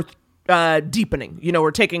are worth deepening, you know,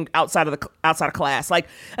 or taking outside of class? Like,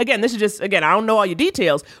 again, this is just, I don't know all your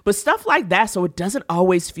details, but stuff like that. So it doesn't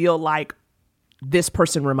always feel like this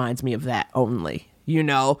person reminds me of that only. You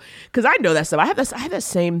know, because I know that stuff. I have that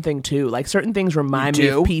same thing too. Like, certain things remind me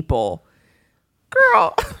of people.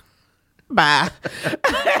 Girl, bye.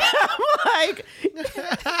 I'm like,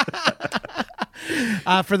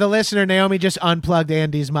 for the listener, Naomi just unplugged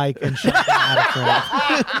Andy's mic and shut him out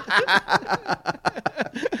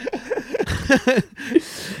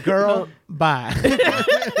of Girl, bye.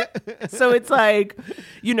 So it's like,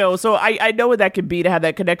 you know, so I know what that could be to have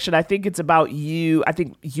that connection. I think it's about you. I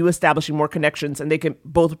think you establishing more connections, and they can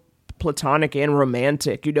both platonic and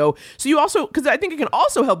romantic, you know. So you also, because I think it can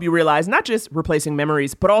also help you realize not just replacing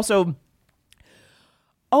memories, but also,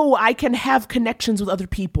 oh, I can have connections with other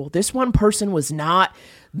people. This one person was not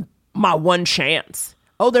my one chance.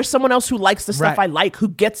 Oh, there's someone else who likes the stuff I like, who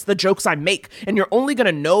gets the jokes I make. And you're only going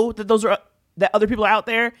to know that that other people are out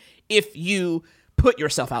there if you put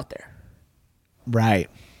yourself out there. Right.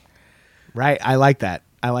 I like that.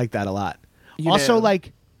 I like that a lot. Also,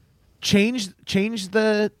 like, change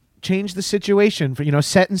the situation for, you know,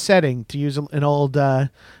 set and setting, to use an old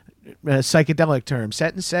psychedelic term.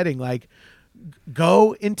 Set and setting, like,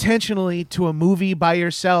 go intentionally to a movie by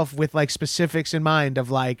yourself with like specifics in mind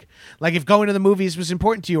of like if going to the movies was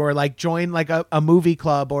important to you, or like join like a movie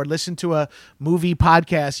club, or listen to a movie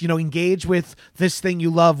podcast, you know, engage with this thing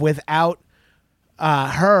you love without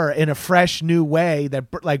her in a fresh new way that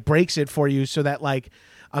like breaks it for you, so that like,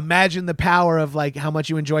 imagine the power of like how much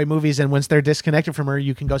you enjoy movies, and once they're disconnected from her,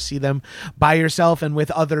 you can go see them by yourself and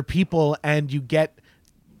with other people, and you get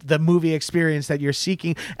the movie experience that you're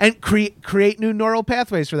seeking, and create new neural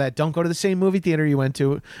pathways for that. Don't go to the same movie theater you went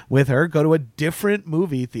to with her. Go to a different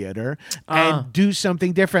movie theater and do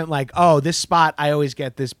something different. Like, oh, this spot, I always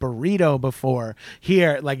get this burrito before.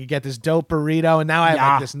 Here, like, you get this dope burrito, and now I have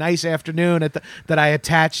like this nice afternoon that I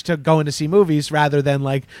attach to going to see movies, rather than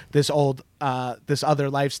like this other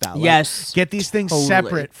lifestyle. Like, yes. Get these things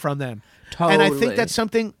separate from them. Totally. And I think that's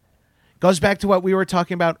something goes back to what we were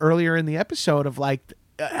talking about earlier in the episode of like,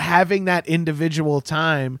 having that individual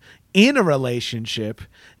time in a relationship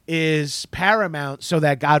is paramount, so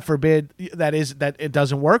that, God forbid, that it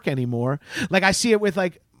doesn't work anymore. Like, I see it with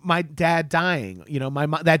like my dad dying, you know,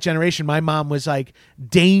 that generation. My mom was like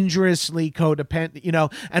dangerously codependent, you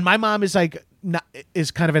know, and my mom is like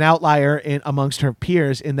is kind of an outlier amongst her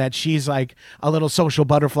peers, in that she's like a little social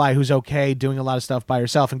butterfly who's okay doing a lot of stuff by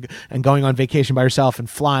herself and going on vacation by herself and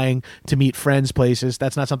flying to meet friends places.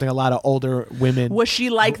 That's not something a lot of older women. Was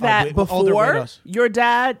she like that before your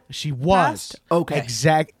dad? She was. Passed? Okay.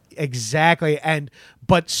 Exactly.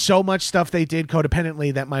 But so much stuff they did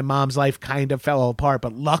codependently that my mom's life kind of fell apart.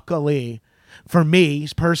 But luckily for me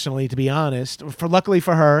personally, to be honest, luckily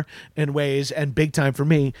for her in ways, and big time for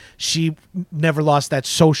me, she never lost that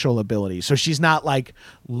social ability. So she's not like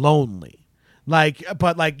lonely. Like,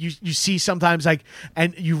 but like you see sometimes like,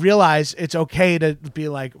 and you realize it's okay to be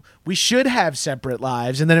like, we should have separate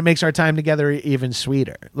lives, and then it makes our time together even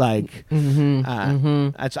sweeter. Like,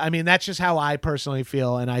 that's, I mean, that's just how I personally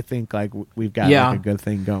feel, and I think like we've got like a good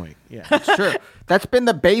thing going. Yeah, it's true. That's been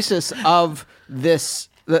the basis of this.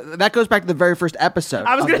 That goes back to the very first episode.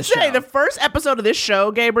 I was going to say the first episode of this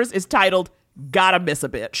show, Gabrus, is titled "Gotta Miss a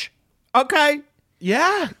Bitch." Okay.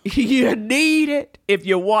 Yeah. You need it if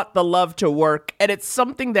you want the love to work. And it's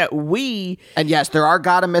something that we... And yes, there are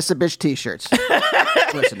Gotta Miss a Bitch t-shirts,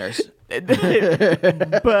 listeners. But...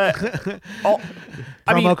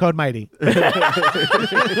 Promo code Mighty.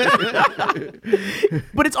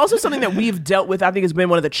 But it's also something that we've dealt with. I think has been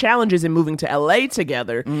one of the challenges in moving to LA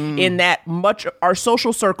together, in that much our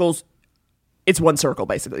social circles, it's one circle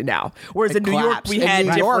basically now. Whereas in New York, we had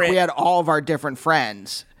we had all of our different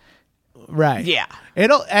friends. Right. Yeah.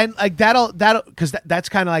 That'll because that's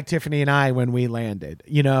kind of like Tiffany and I when we landed,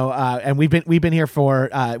 and we've been here for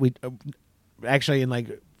actually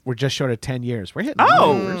we're just short of 10 years. We're hitting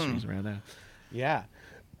anniversaries around now. Yeah.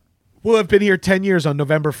 We'll have been here 10 years on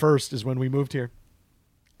November 1st is when we moved here.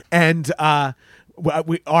 And our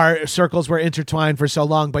circles were intertwined for so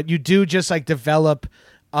long, but you do just develop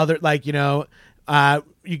other,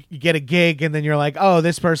 you get a gig and then you're like, oh,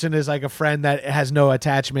 this person is like a friend that has no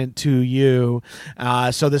attachment to you.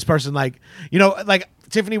 So this person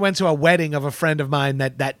Tiffany went to a wedding of a friend of mine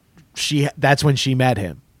that's when she met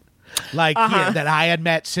him. That I had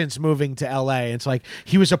met since moving to LA. It's like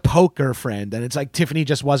he was a poker friend, and it's like Tiffany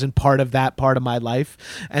just wasn't part of that part of my life.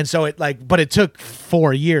 And so but it took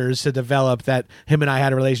 4 years to develop that him and I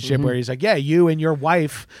had a relationship where he's like, yeah, you and your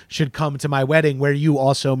wife should come to my wedding where you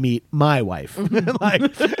also meet my wife. And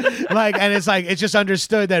it's it's just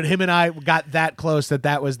understood that him and I got that close,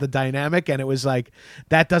 that was the dynamic. And it was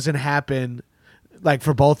that doesn't happen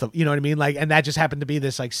for both of, you know what I mean? And that just happened to be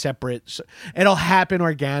this separate, it'll happen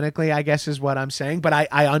organically, I guess is what I'm saying. But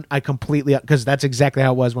I completely, because that's exactly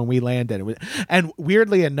how it was when we landed. And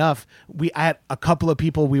weirdly enough, I had a couple of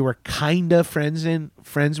people we were kind of friends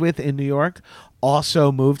with in New York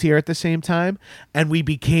also moved here at the same time. And we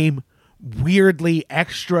became weirdly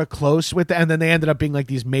extra close with them, and then they ended up being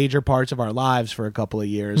these major parts of our lives for a couple of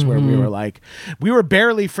years where we were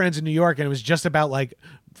barely friends in New York, and it was just about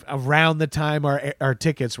around the time our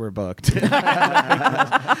tickets were booked.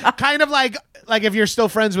 Kind of like if you're still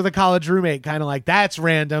friends with a college roommate, kind of that's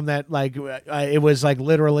random that it was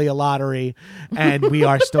literally a lottery and we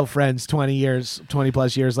are still friends 20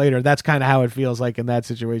 plus years later. That's kind of how it feels in that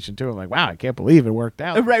situation too. I'm like, wow, I can't believe it worked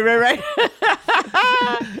out. Right.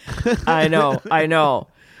 I know.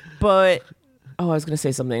 But I was going to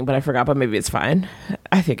say something, but I forgot, but maybe it's fine.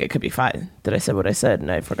 I think it could be fine that I said what I said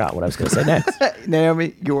and I forgot what I was going to say next.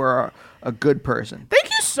 Naomi, you are a good person. Thank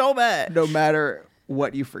you so much. No matter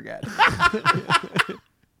what you forget.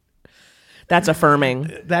 That's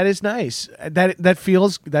affirming. That is nice.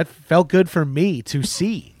 That felt good for me to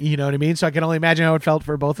see. You know what I mean? So I can only imagine how it felt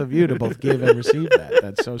for both of you to both give and receive that.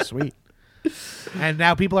 That's so sweet. And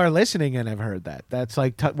now people are listening and have heard that. That's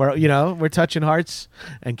we're touching hearts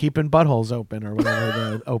and keeping buttholes open or whatever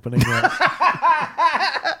the opening was.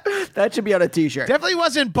 That should be on a t-shirt. Definitely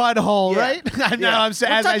wasn't butthole, right? I'm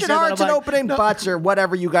saying as I touching said hearts that, and opening butts or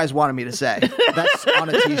whatever you guys wanted me to say. That's on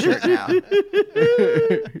a t-shirt now.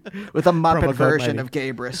 With a Muppet version of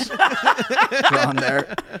Gabrus on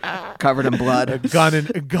there, covered in blood. A gun in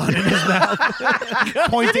his mouth.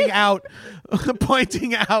 Pointing out.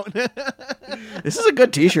 This is a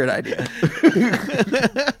good t-shirt idea.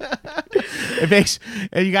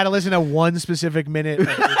 You got to listen to one specific minute of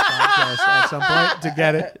this podcast at some point to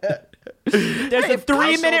get it. There's a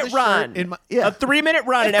 3-minute run. A 3-minute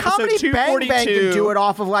run in episode 242. Bang Bang can do it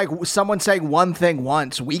off of someone saying one thing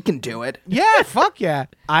once. We can do it. Yeah, fuck yeah.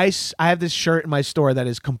 I have this shirt in my store that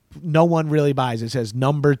is no one really buys. It says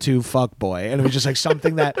number 2 fuckboy. And it was just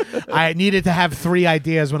something that I needed to have 3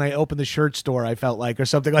 ideas when I opened the shirt store, I felt or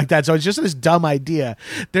something like that. So it's just this dumb idea.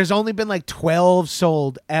 There's only been 12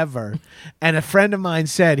 sold ever. And a friend of mine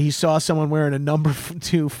said he saw someone wearing a number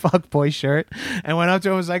 2 fuckboy shirt and went up to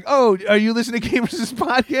him and was like, oh, are you listening to Gabrus'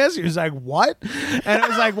 podcast? He was like, what? And I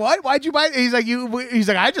was like, what? Why'd you buy it? He's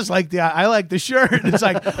like, I just like the shirt. And it's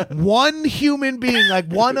one human being,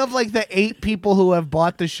 one of the 8 people who have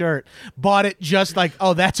bought the shirt bought it just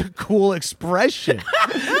oh, that's a cool expression.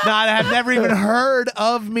 I've never even heard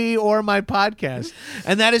of me or my podcast.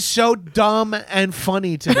 And that is so dumb and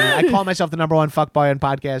funny to me. I call myself the number 1 fuckboy on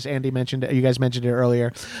podcast. Andy mentioned it. You guys mentioned it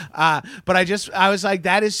earlier. But I was like,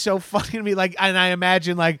 that is so funny to me. And I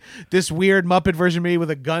imagine this weird Muppet version of me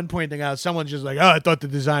with a gun pointing out. Someone's just oh, I thought the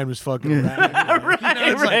design was fucking rad.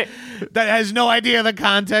 Right. That has no idea the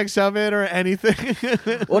context of it or anything.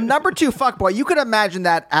 Well, number 2 fuckboy, you could imagine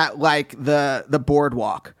that at the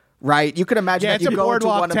boardwalk. Right, you could imagine that you go into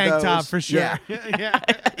one of tank those. Top for sure. Yeah.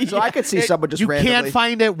 So I could see someone just you randomly. can't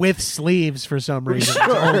find it with sleeves for some reason.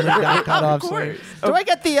 It's only got cut off sleeves. Do I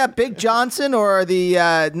get the Big Johnson or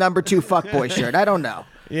the number 2 fuckboy shirt? I don't know.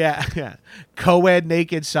 Yeah. Co-ed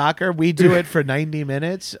naked soccer. We do it for 90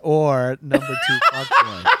 minutes or number 2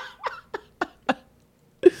 fuckboy.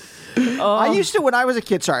 I used to, when I was a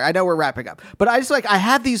kid, sorry, I know we're wrapping up, but I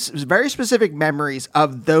had these very specific memories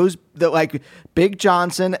of those, like Big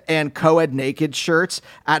Johnson and co-ed naked shirts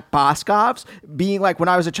at Boscov's being like, when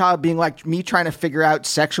I was a child, being like me trying to figure out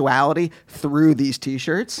sexuality through these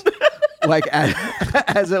t-shirts. Like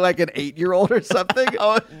as an 8-year-old or something.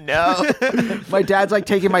 Oh no! My dad's like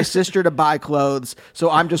taking my sister to buy clothes,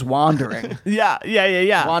 so I'm just wandering.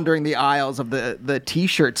 Yeah. Wandering the aisles of the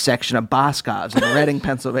t-shirt section of Boscov's in Reading,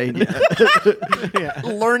 Pennsylvania.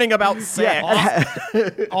 Learning about sex.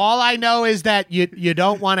 All I know is that you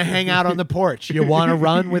don't want to hang out on the porch. You want to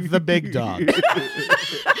run with the big dog.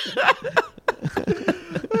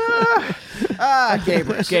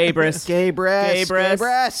 Gabrus.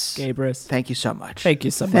 Gabrus. Thank you so much. Thank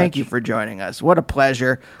you so much. Thank you for joining us. What a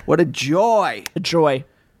pleasure. What a joy.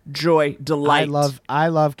 Joy, delight. I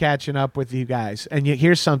love catching up with you guys. And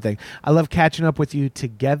here's something. I love catching up with you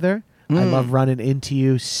together. I love running into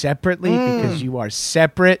you separately because you are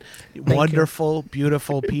separate, wonderful,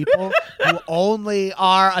 beautiful people who only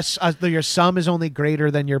are, your sum is only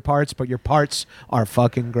greater than your parts, but your parts are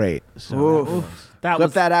fucking great. So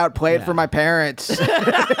Clip that out. Play it for my parents.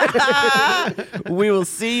 We will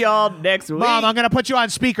see y'all next week. Mom, I'm going to put you on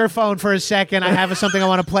speakerphone for a second. I have something I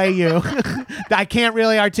want to play you. I can't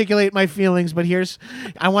really articulate my feelings, but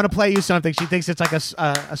I want to play you something. She thinks it's like a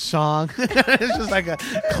song. It's just like a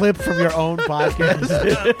clip from your own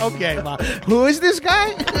podcast. Okay, Mom. Who is this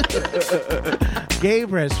guy?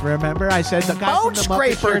 Gabrus, remember? I said the guy Bone from the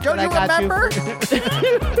Muppet Scraper. shirt Don't that you I got remember?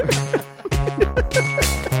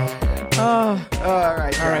 All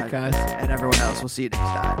right, guys. And everyone else, we'll see you next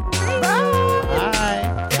time.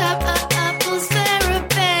 Bye. Couples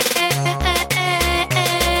therapy.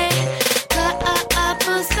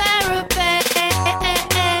 Couples therapy.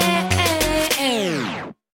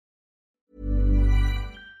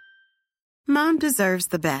 Mom deserves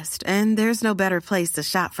the best, and there's no better place to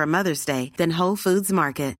shop for Mother's Day than Whole Foods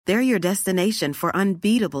Market. They're your destination for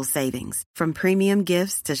unbeatable savings, from premium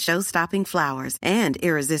gifts to show-stopping flowers and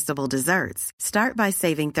irresistible desserts. Start by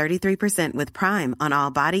saving 33% with Prime on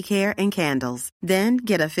all body care and candles. Then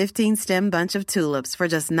get a 15-stem bunch of tulips for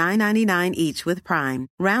just $9.99 each with Prime.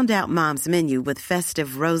 Round out Mom's menu with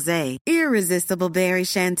festive rosé, irresistible berry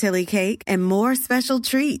chantilly cake, and more special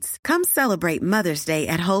treats. Come celebrate Mother's Day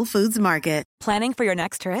at Whole Foods Market. Planning for your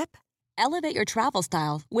next trip? Elevate your travel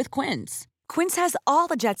style with Quince. Quince has all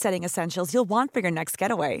the jet-setting essentials you'll want for your next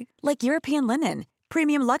getaway, like European linen,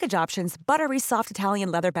 premium luggage options, buttery soft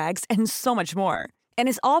Italian leather bags, and so much more. And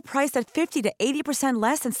is all priced at 50 to 80%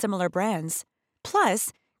 less than similar brands.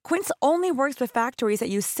 Plus, Quince only works with factories that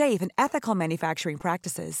use safe and ethical manufacturing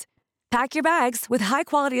practices. Pack your bags with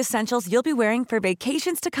high-quality essentials you'll be wearing for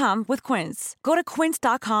vacations to come with Quince. Go to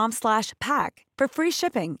quince.com/pack for free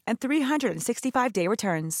shipping and 365-day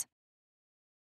returns.